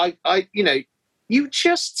you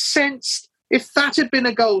just sensed if that had been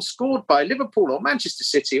a goal scored by Liverpool or Manchester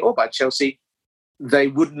City or by Chelsea, they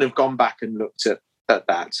wouldn't have gone back and looked at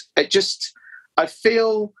that. I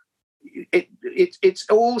feel it's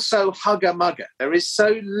also hugger-mugger. There is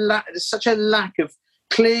such a lack of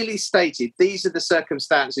clearly stated, these are the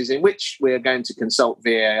circumstances in which we are going to consult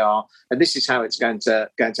VAR, and this is how it's going to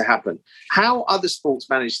happen. How other sports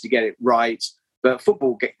manage to get it right, but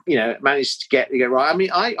football managed to get it right. I mean,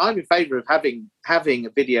 I'm in favour of having a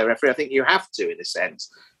video referee. I think you have to, in a sense,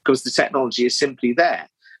 because the technology is simply there.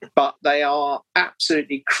 But they are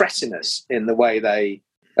absolutely cretinous in the way they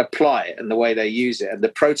apply it and the way they use it and the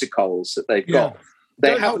protocols that they've got.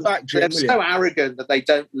 They're so arrogant that they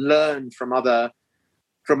don't learn from other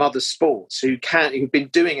sports who've been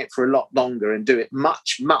doing it for a lot longer and do it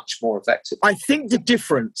much, much more effectively. I think the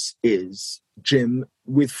difference is, Jim,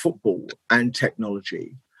 with football and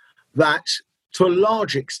technology, that to a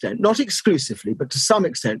large extent, not exclusively, but to some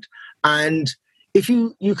extent, and if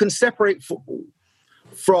you can separate football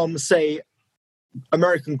from, say,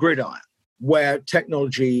 American gridiron, where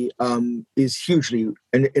technology is hugely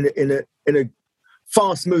in a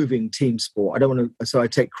fast-moving team sport. I don't want to, so I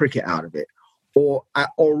take cricket out of it, or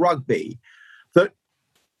rugby.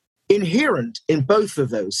 inherent in both of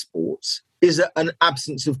those sports is an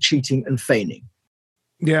absence of cheating and feigning.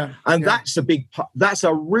 Yeah. And that's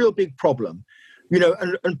a real big problem.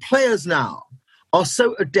 And players now are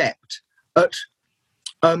so adept at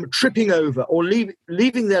tripping over or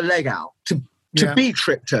leaving their leg out to be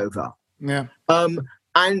tripped over. Yeah.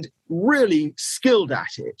 And really skilled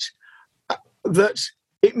at it, that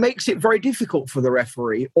it makes it very difficult for the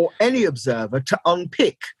referee or any observer to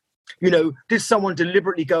unpick. Did someone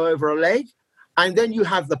deliberately go over a leg? And then you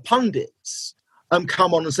have the pundits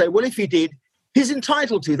come on and say, well, if he did, he's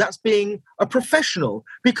entitled to. That's being a professional,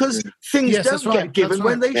 because things don't get given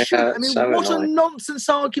when they should. I mean, what a nonsense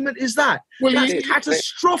argument is that? Well, that's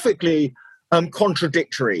catastrophically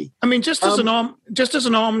contradictory. I mean, just as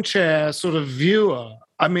an armchair sort of viewer,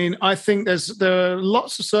 I mean, I think there are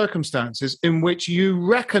lots of circumstances in which you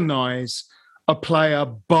recognise a player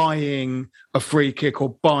buying a free kick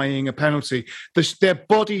or buying a penalty. Their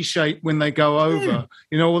body shape when they go over,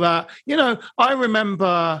 all that. I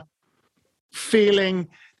remember feeling,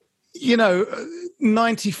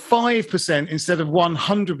 95% instead of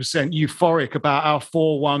 100% euphoric about our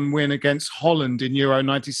 4-1 win against Holland in Euro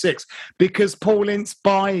 96 because Paul Ince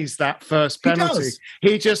buys that first penalty.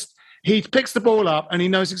 He picks the ball up and he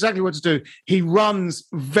knows exactly what to do. He runs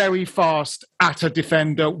very fast at a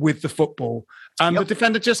defender with the football. And the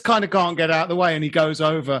defender just kind of can't get out of the way and he goes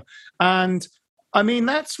over. And I mean,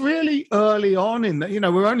 that's really early on in that,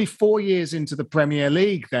 we're only 4 years into the Premier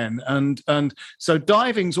League then. And so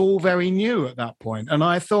diving's all very new at that point. And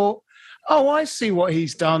I thought, oh, I see what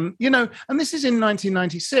he's done, and this is in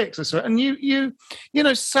 1996.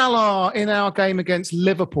 And Salah in our game against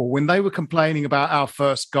Liverpool, when they were complaining about our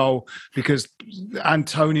first goal because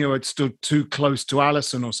Antonio had stood too close to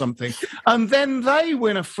Alisson or something. And then they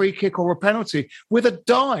win a free kick or a penalty with a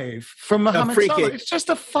dive from Mohamed Salah. It's just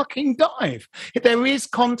a fucking dive. There is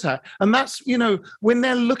contact. And that's, when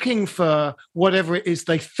they're looking for whatever it is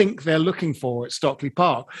they think they're looking for at Stockley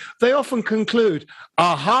Park, they often conclude,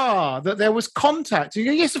 that there was contact. You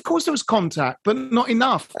go, yes, of course there was contact, but not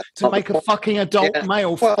enough to make a fucking adult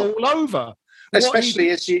male fall over. Especially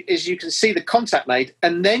as you can see the contact made,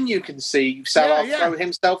 and then you can see Salah throw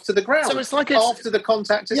himself to the ground. So it's like after the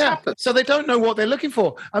contact has happened. So they don't know what they're looking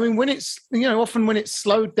for. I mean, when it's often when it's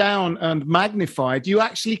slowed down and magnified, you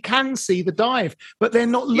actually can see the dive, but they're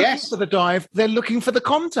not looking for the dive. They're looking for the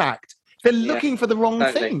contact. They're looking for the wrong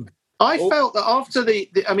thing. I felt that after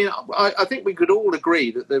I think we could all agree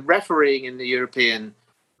that the refereeing in the European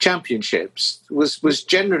Championships was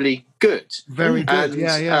generally good. Very good,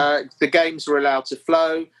 the games were allowed to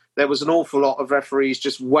flow. There was an awful lot of referees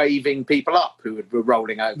just waving people up who were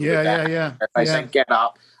rolling over. They saying, "Get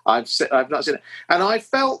up." I've not seen it, and I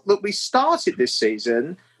felt that we started this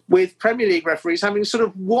season with Premier League referees having sort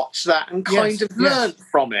of watched that and kind of learned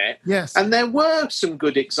from it. Yes. And there were some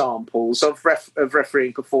good examples of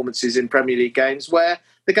refereeing performances in Premier League games where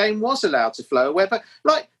the game was allowed to flow.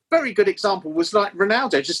 Very good example was like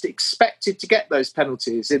Ronaldo just expected to get those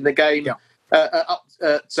penalties in the game up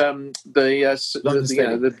at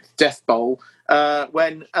the Death Bowl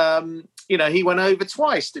when he went over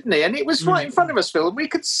twice, didn't he? And it was right in front of us, Phil, and we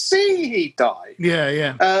could see he died.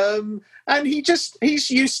 And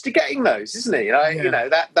he's used to getting those, isn't he?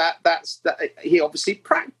 That's he obviously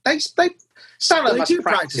Salah must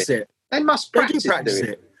practice it. They must practice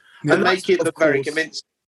it and make it look very convincing.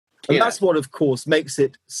 And that's what, of course, makes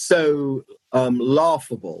it so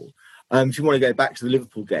laughable. If you want to go back to the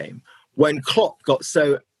Liverpool game, when Klopp got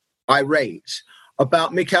so irate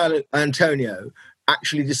about Mikel Antonio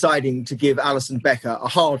actually deciding to give Alisson Becker a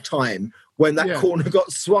hard time when that corner got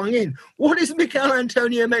swung in. What is Mikel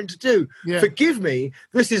Antonio meant to do? Forgive me,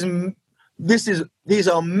 these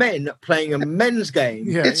are men playing a men's game,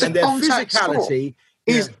 and their physicality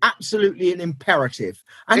is absolutely an imperative.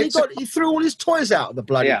 And he threw all his toys out of the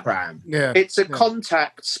bloody pram. It's a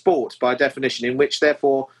contact sport by definition, in which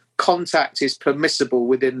therefore contact is permissible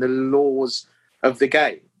within the laws of the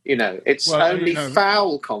game. It's only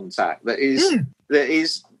foul contact that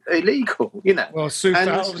is illegal, Well,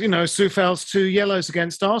 Soufel's 2 yellows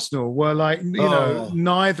against Arsenal were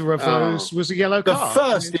neither of those was a yellow card. The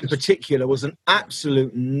first in particular was an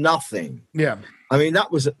absolute nothing. Yeah. I mean,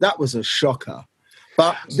 that was a shocker.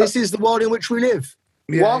 But this is the world in which we live.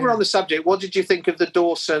 While we're on the subject, what did you think of the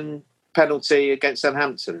Dawson penalty against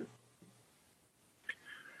Southampton?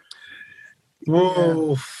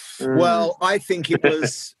 Well, I think it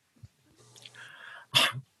was...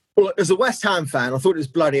 Well, as a West Ham fan, I thought it was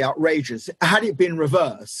bloody outrageous. Had it been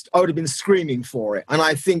reversed, I would have been screaming for it. And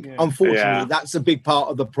I think, unfortunately, that's a big part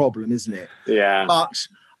of the problem, isn't it? Yeah. But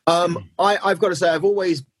I've got to say, I've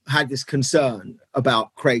always had this concern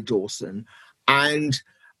about Craig Dawson, and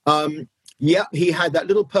he had that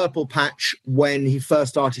little purple patch when he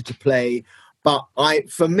first started to play. But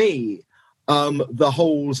for me, the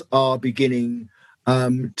holes are beginning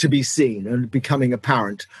to be seen and becoming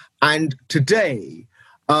apparent. And today,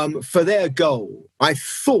 for their goal, I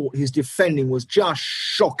thought his defending was just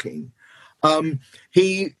shocking.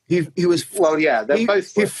 He was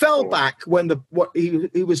he fell back when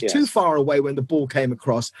he was too far away when the ball came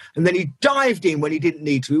across, and then he dived in when he didn't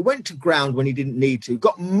need to. He went to ground when he didn't need to.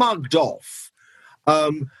 Got mugged off,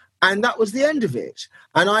 and that was the end of it.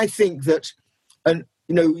 And I think that, and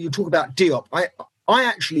you talk about Diop. I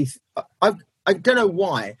don't know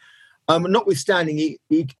why. Notwithstanding,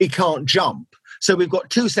 he can't jump. So we've got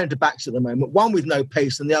two centre backs at the moment, one with no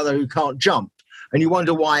pace and the other who can't jump. And you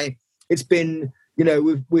wonder why it's been,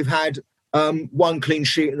 we've had one clean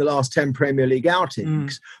sheet in the last 10 Premier League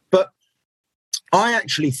outings. But I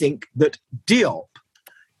actually think that Diop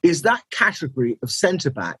is that category of centre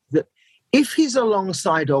back that if he's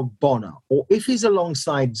alongside Ogbonna or if he's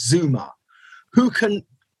alongside Zuma, who can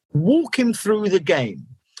walk him through the game,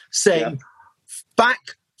 saying back,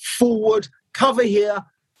 forward, cover here,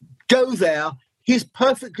 go there, he's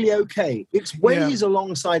perfectly okay. It's when he's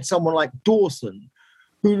alongside someone like Dawson,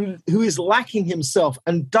 who is lacking himself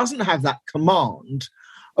and doesn't have that command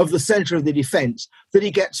of the centre of the defence, that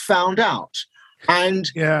he gets found out. And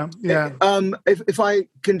if I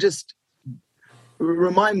can just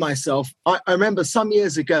remind myself, I remember some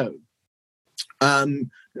years ago, I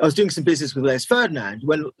was doing some business with Les Ferdinand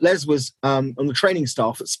when Les was on the training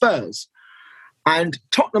staff at Spurs. And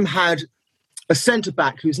Tottenham had a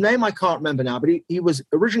centre-back whose name I can't remember now, but he was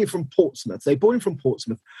originally from Portsmouth. They bought him from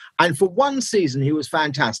Portsmouth. And for one season, he was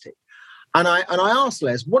fantastic. And I asked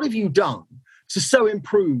Les, what have you done to so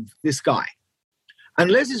improve this guy? And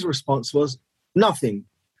Les's response was, nothing.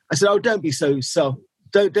 I said, don't be so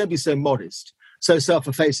modest, so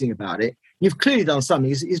self-effacing about it. You've clearly done something.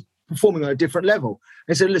 He's performing on a different level.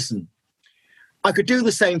 And I said, listen, I could do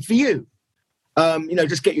the same for you.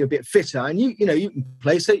 Just get you a bit fitter, and you can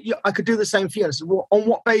play. So I could do the same for you. And I said, well, on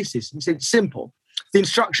what basis? And he said, simple. The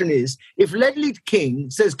instruction is, if Ledley King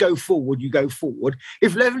says go forward, you go forward.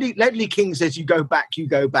 If Ledley King says you go back, you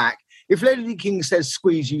go back. If Ledley King says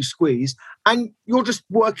squeeze, you squeeze. And you're just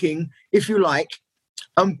working, if you like,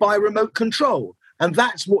 by remote control. And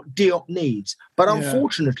that's what Diop needs. But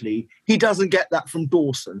unfortunately, he doesn't get that from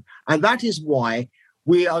Dawson. And that is why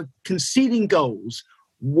we are conceding goals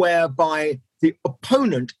whereby the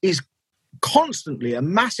opponent is constantly a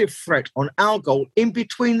massive threat on our goal in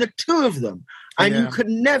between the two of them. And you could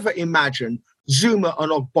never imagine Zuma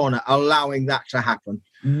and Ogbonna allowing that to happen.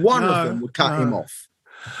 One of them would cut him off.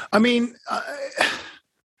 I mean,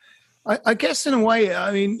 I guess in a way,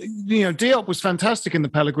 Diop was fantastic in the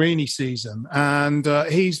Pellegrini season, and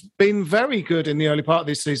he's been very good in the early part of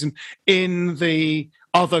this season in the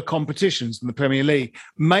other competitions in the Premier League.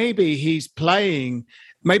 Maybe he's better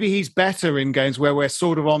in games where we're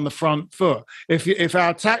sort of on the front foot. If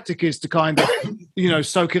our tactic is to kind of,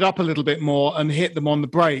 soak it up a little bit more and hit them on the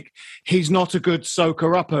break, he's not a good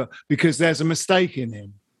soaker-upper because there's a mistake in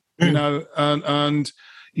him, and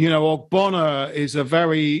Ogbonna is a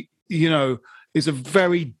very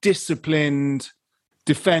disciplined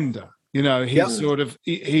defender. He's sort of,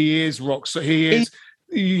 he is rock. So he is,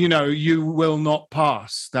 you will not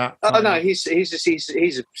pass that. He's a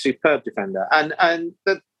superb defender, and I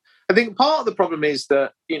think part of the problem is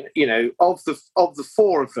that of the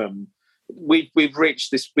four of them, we've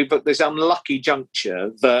reached this. We've got this unlucky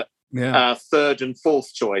juncture that third and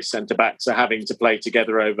fourth choice centre backs are having to play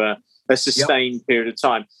together over a sustained period of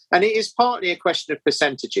time, and it is partly a question of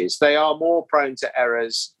percentages. They are more prone to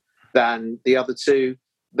errors than the other two.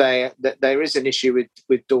 There is an issue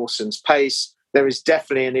with Dawson's pace. There is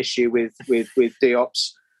definitely an issue with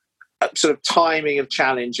Diop's sort of timing of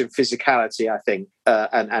challenge and physicality, I think,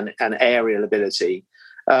 and aerial ability.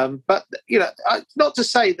 But not to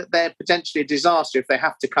say that they're potentially a disaster if they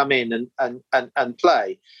have to come in and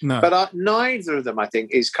play. No. But neither of them, I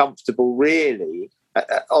think, is comfortable really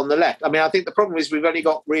on the left. I mean, I think the problem is we've only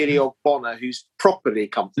got really Ogbonna, who's properly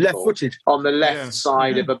comfortable left-footed on the left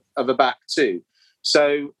side of a back two.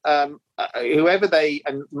 So whoever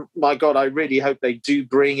and my God, I really hope they do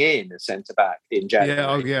bring in a centre-back in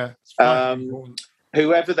January.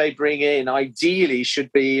 Whoever they bring in ideally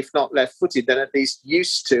should be, if not left-footed, then at least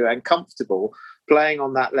used to and comfortable playing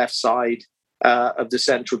on that left side of the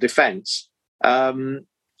central defence.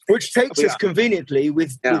 Which takes us conveniently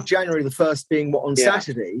with January the 1st being on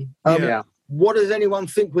Saturday. What does anyone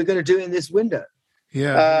think we're going to do in this window?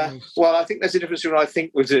 Yeah. Well, I think there's a difference between what I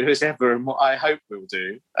think we'll do as ever and what I hope we'll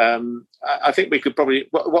do. I think we could probably...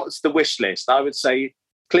 What's the wish list? I would say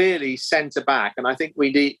clearly centre-back, and I think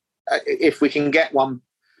we need... if we can get one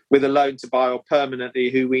with a loan to buy or permanently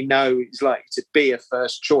who we know is likely to be a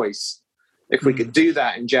first choice, if we could do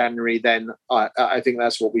that in January, then I think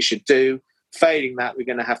that's what we should do. Failing that, we're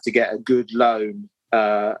going to have to get a good loan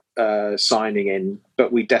signing in,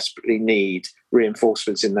 but we desperately need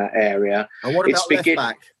reinforcements in that area. And what about left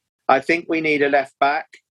back? I think we need a left back.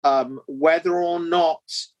 Whether or not,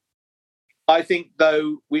 I think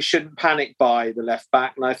though we shouldn't panic by the left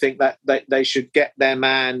back, and I think that they should get their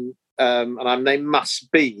man, and they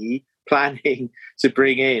must be planning to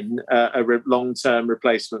bring in a long-term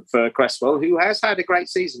replacement for Cresswell, who has had a great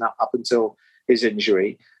season up until his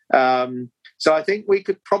injury. So I think we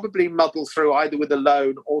could probably muddle through either with a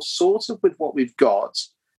loan or sort of with what we've got,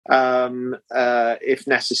 if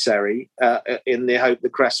necessary, in the hope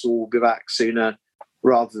that Cresswell will be back sooner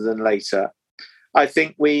rather than later. I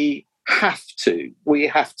think we have to.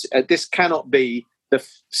 This cannot be the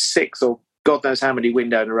sixth or God knows how many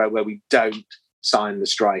window in a row where we don't sign the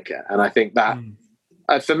striker. And I think that,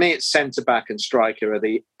 for me, it's centre-back and striker are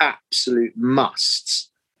the absolute musts.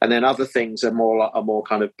 And then other things are more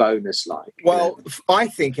kind of bonus-like. Well, I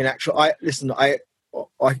think in actual... I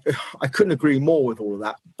couldn't agree more with all of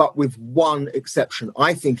that, but with one exception.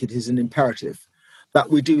 I think it is an imperative that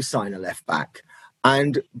we do sign a left-back.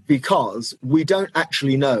 And because we don't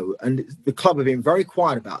actually know, and the club have been very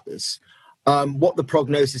quiet about this, what the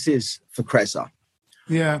prognosis is for Kreza.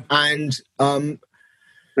 Yeah. And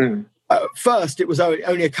first, it was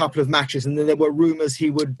only a couple of matches, and then there were rumours he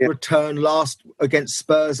would return last against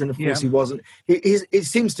Spurs, and of course he wasn't. It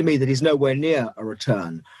seems to me that he's nowhere near a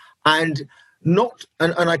return. And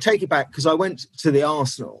I take it back, because I went to the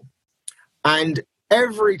Arsenal, and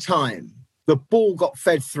every time the ball got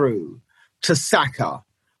fed through to Saka,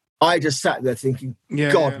 I just sat there thinking,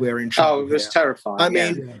 God, we're in trouble. Oh, it was terrifying. I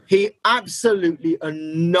mean, he absolutely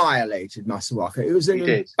annihilated Masuaka. It was an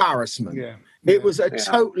embarrassment. Yeah. It was a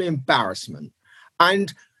total embarrassment.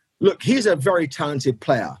 And look, he's a very talented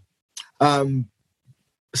player,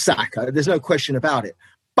 Saka. There's no question about it.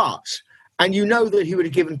 And you know that he would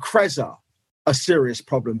have given Kreza a serious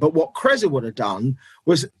problem. But what Kreza would have done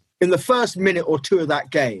was, in the first minute or two of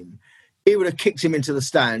that game, he would have kicked him into the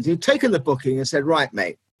stands. He'd taken the booking and said, right,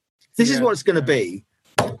 mate, this is what it's going to be.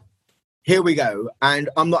 Here we go. And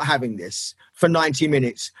I'm not having this for 90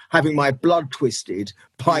 minutes, having my blood twisted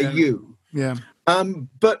by you. Yeah.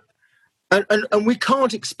 But we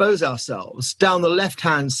can't expose ourselves down the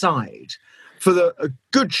left-hand side for a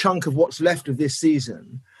good chunk of what's left of this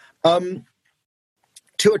season to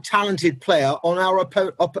a talented player on our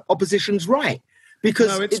opposition's right.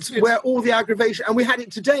 Because it's where all the aggravation... And we had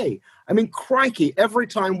it today. I mean, crikey, every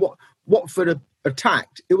time Watford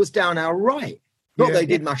attacked, it was down our right. Not they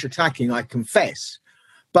did much attacking, I confess.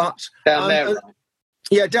 But... Down their right.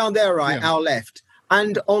 Yeah, down their right, our left.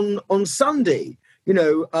 And on Sunday,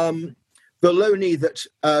 the loanee that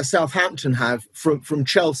Southampton have from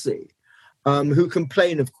Chelsea, who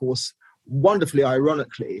complain, of course, wonderfully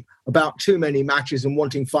ironically, about too many matches and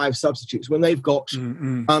wanting 5 substitutes when they've got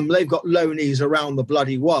loanees around the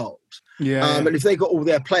bloody world. And if they got all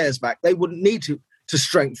their players back, they wouldn't need to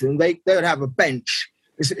strengthen. They would have a bench.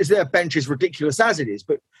 Their bench is ridiculous as it is,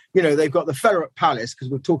 but they've got the fella at Palace, because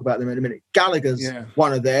we'll talk about them in a minute. Gallagher's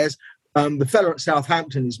one of theirs. The fella at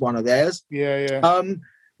Southampton is one of theirs. You can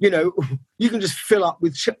just fill up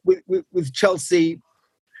with Chelsea.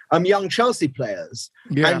 Young Chelsea players,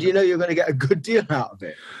 and you're going to get a good deal out of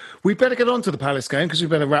it. We better get on to the Palace game, because we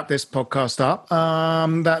better wrap this podcast up.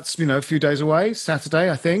 That's a few days away,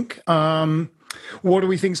 Saturday, I think. What do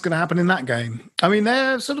we think is going to happen in that game? I mean,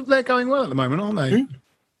 they're going well at the moment, aren't they?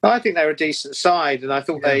 I think they're a decent side, and I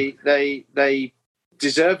thought they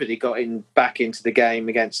deservedly got back into the game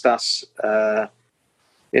against us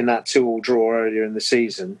in that 2-2 draw earlier in the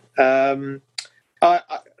season. I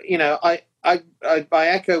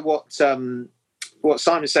echo what Simon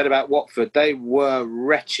said about Watford. They were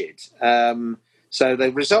wretched. So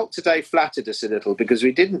the result today flattered us a little, because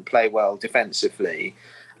we didn't play well defensively.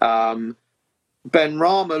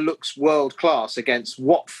 Benrahma looks world class against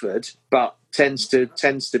Watford, but tends to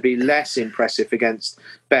be less impressive against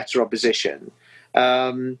better opposition.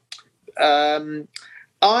 I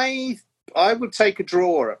would take a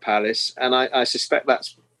draw at Palace, and I suspect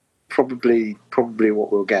that's probably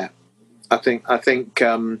what we'll get. I think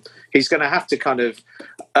he's going to have to kind of...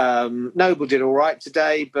 Noble did all right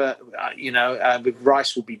today, but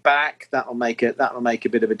Rice will be back. That'll make a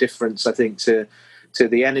bit of a difference, I think, to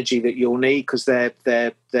the energy that you'll need, because they're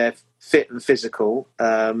fit and physical.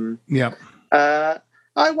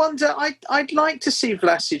 I wonder, I'd like to see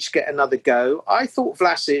Vlasic get another go. I thought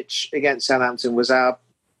Vlasic against Southampton was our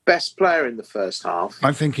best player in the first half.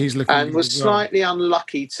 I think he's looking and was slightly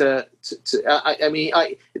unlucky to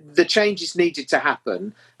the changes needed to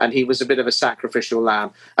happen, and he was a bit of a sacrificial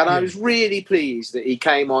lamb. And I was really pleased that he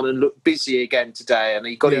came on and looked busy again today, and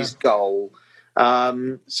he got his goal.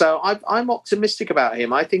 So I'm optimistic about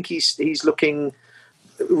him. I think he's looking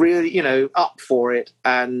really, up for it,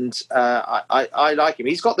 and I like him.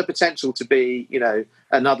 He's got the potential to be,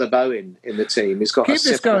 another Bowen in the team. He's got. Keep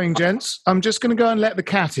this going, gents. I'm just going to go and let the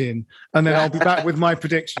cat in, and then I'll be back with my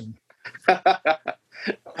prediction.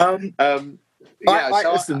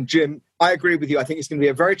 Listen, Jim, I agree with you. I think it's going to be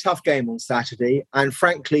a very tough game on Saturday, and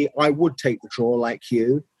frankly, I would take the draw like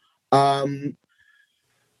you. Of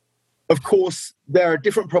course, they're a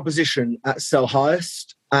different proposition at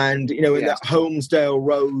Selhurst. And, in that Holmesdale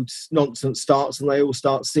Road nonsense starts and they all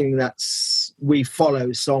start singing that We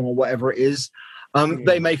Follow song or whatever it is.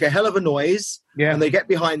 They make a hell of a noise and they get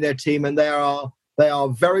behind their team, and they are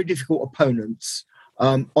very difficult opponents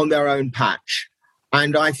on their own patch.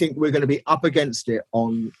 And I think we're going to be up against it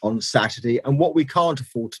on Saturday. And what we can't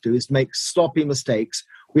afford to do is make sloppy mistakes.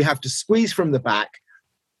 We have to squeeze from the back.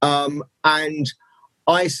 And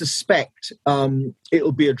I suspect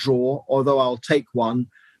it'll be a draw, although I'll take one.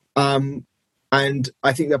 And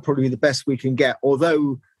I think that'll probably be the best we can get.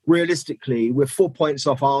 Although, realistically, we're 4 points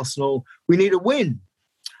off Arsenal. We need a win.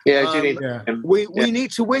 We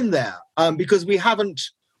need to win there because we haven't...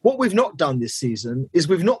 What we've not done this season is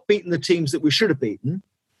we've not beaten the teams that we should have beaten.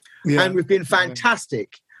 Yeah. And we've been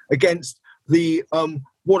fantastic against the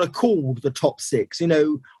what are called the top six.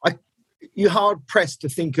 You're hard-pressed to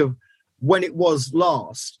think of when it was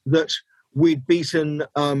last that we'd beaten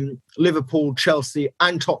Liverpool, Chelsea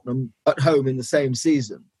and Tottenham at home in the same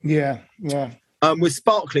season. With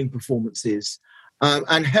sparkling performances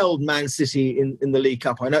and held Man City in the League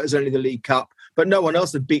Cup. I know it was only the League Cup, but no one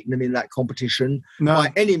else had beaten them in that competition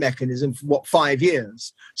by any mechanism for 5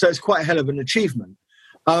 years? So it's quite a hell of an achievement.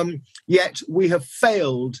 Yet we have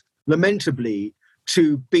failed lamentably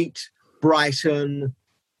to beat Brighton,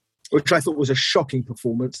 which I thought was a shocking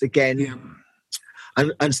performance again,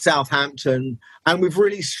 and Southampton, and we've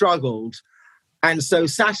really struggled. And so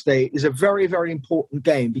Saturday is a very, very important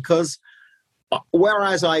game because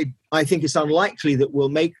whereas I think it's unlikely that we'll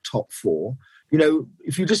make top four,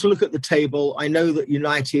 if you just look at the table, I know that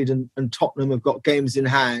United and Tottenham have got games in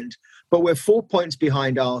hand, but we're 4 points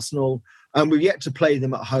behind Arsenal and we've yet to play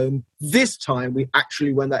them at home. This time, we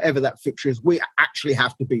actually, whenever that fixture is, we actually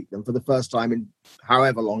have to beat them for the first time in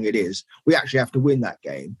however long it is. We actually have to win that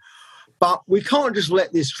game. But we can't just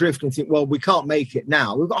let this drift and think, well, we can't make it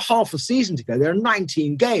now. We've got half a season to go. There are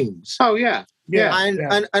 19 games. Oh, yeah. And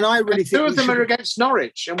I really think... Two of them are against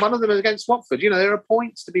Norwich and one of them is against Watford. There are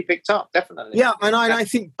points to be picked up, definitely. Yeah, and I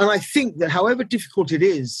think that however difficult it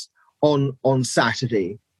is on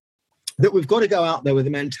Saturday, that we've got to go out there with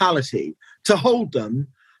a mentality to hold them,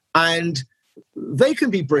 and they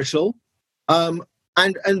can be brittle, and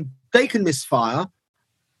they can misfire,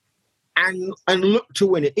 and look to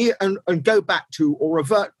win it, and go back to or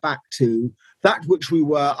revert back to that which we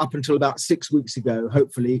were up until about 6 weeks ago,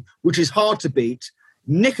 hopefully, which is hard to beat,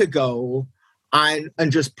 nick a goal and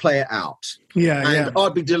just play it out.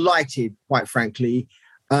 I'd be delighted, quite frankly,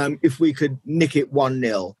 if we could nick it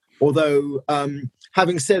 1-0. Although,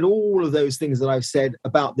 having said all of those things that I've said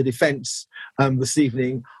about the defence this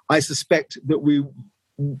evening, I suspect that we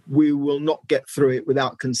will not get through it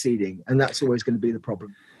without conceding, and that's always going to be the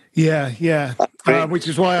problem. Which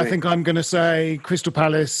is why I think I'm going to say Crystal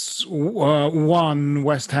Palace 1,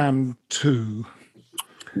 West Ham 2.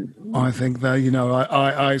 I think that,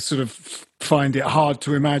 I sort of find it hard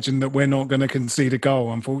to imagine that we're not going to concede a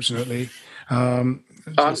goal, unfortunately. I'm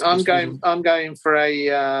going for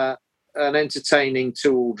an entertaining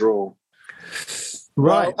 2-2 draw.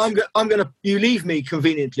 Right. Well, I'm going to. You leave me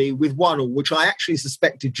conveniently with 1-1, which I actually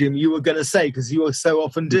suspected, Jim, you were going to say because you so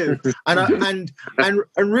often do, and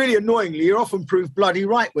really annoyingly, you often prove bloody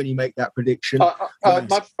right when you make that prediction. I'd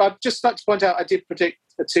just like to point out, I did predict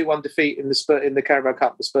a 2-1 defeat in the Carabao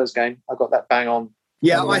Cup, the Spurs game. I got that bang on.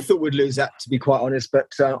 Yeah, I thought we'd lose that, to be quite honest, but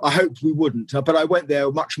I hoped we wouldn't. But I went there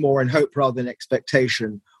much more in hope rather than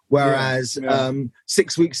expectation. Whereas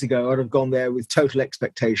 6 weeks ago, I'd have gone there with total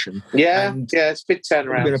expectation. It's a big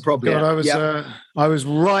turnaround. Been a problem. God, I was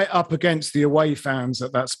right up against the away fans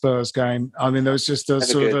at that Spurs game. I mean, there was just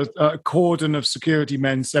a cordon of security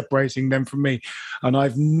men separating them from me, and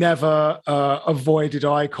I've never avoided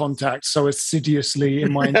eye contact so assiduously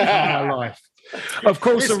in my entire life. Of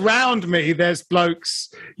course, around me, there's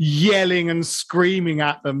blokes yelling and screaming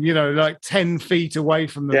at them, like 10 feet away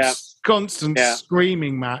from them. Yeah. Constant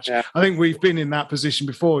screaming match. Yeah. I think we've been in that position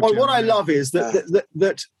before. Well, what I love is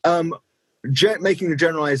that making the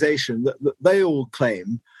generalization that they all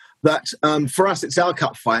claim that for us it's our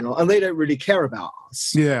cup final and they don't really care about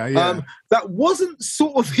us. Yeah. That wasn't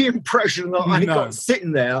sort of the impression that I got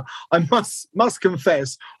sitting there, I must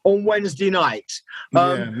confess, on Wednesday night.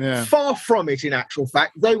 Far from it, in actual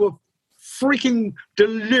fact. They were freaking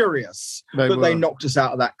delirious they knocked us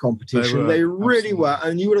out of that competition. They really were.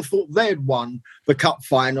 And you would have thought they had won the cup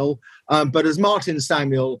final. But as Martin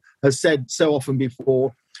Samuel has said so often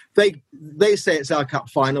before, they say it's our cup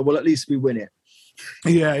final. Well, at least we win it.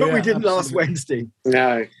 But we didn't last Wednesday.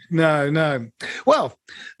 No. Well,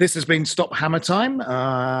 this has been Stop Hammer Time.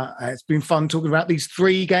 It's been fun talking about these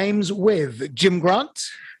 3 games with Jim Grant.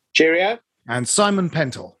 Cheerio. And Simon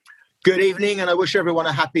Pentle. Good evening, and I wish everyone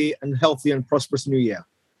a happy and healthy and prosperous new year.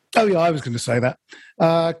 Oh, yeah, I was going to say that.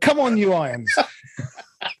 Come on, you Irons.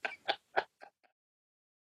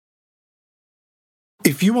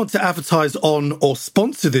 If you want to advertise on or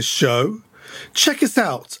sponsor this show, check us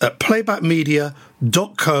out at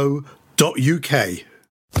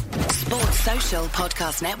playbackmedia.co.uk. Sports Social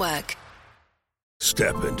Podcast Network.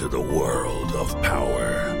 Step into the world of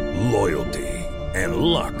power, loyalty, and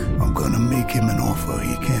luck. I'm going to make him an offer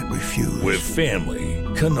he can't refuse. With family,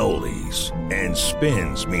 cannolis, and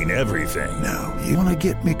spins mean everything. Now, you want to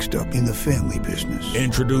get mixed up in the family business.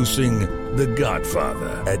 Introducing The Godfather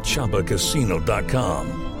at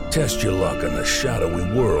ChumbaCasino.com. Test your luck in the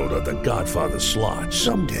shadowy world of The Godfather slot.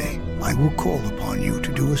 Someday, I will call upon you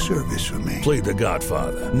to do a service for me. Play The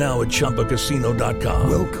Godfather, now at ChumbaCasino.com.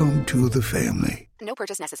 Welcome to the family. No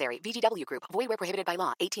purchase necessary. VGW Group. Void where prohibited by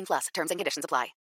law. 18+. Terms and conditions apply.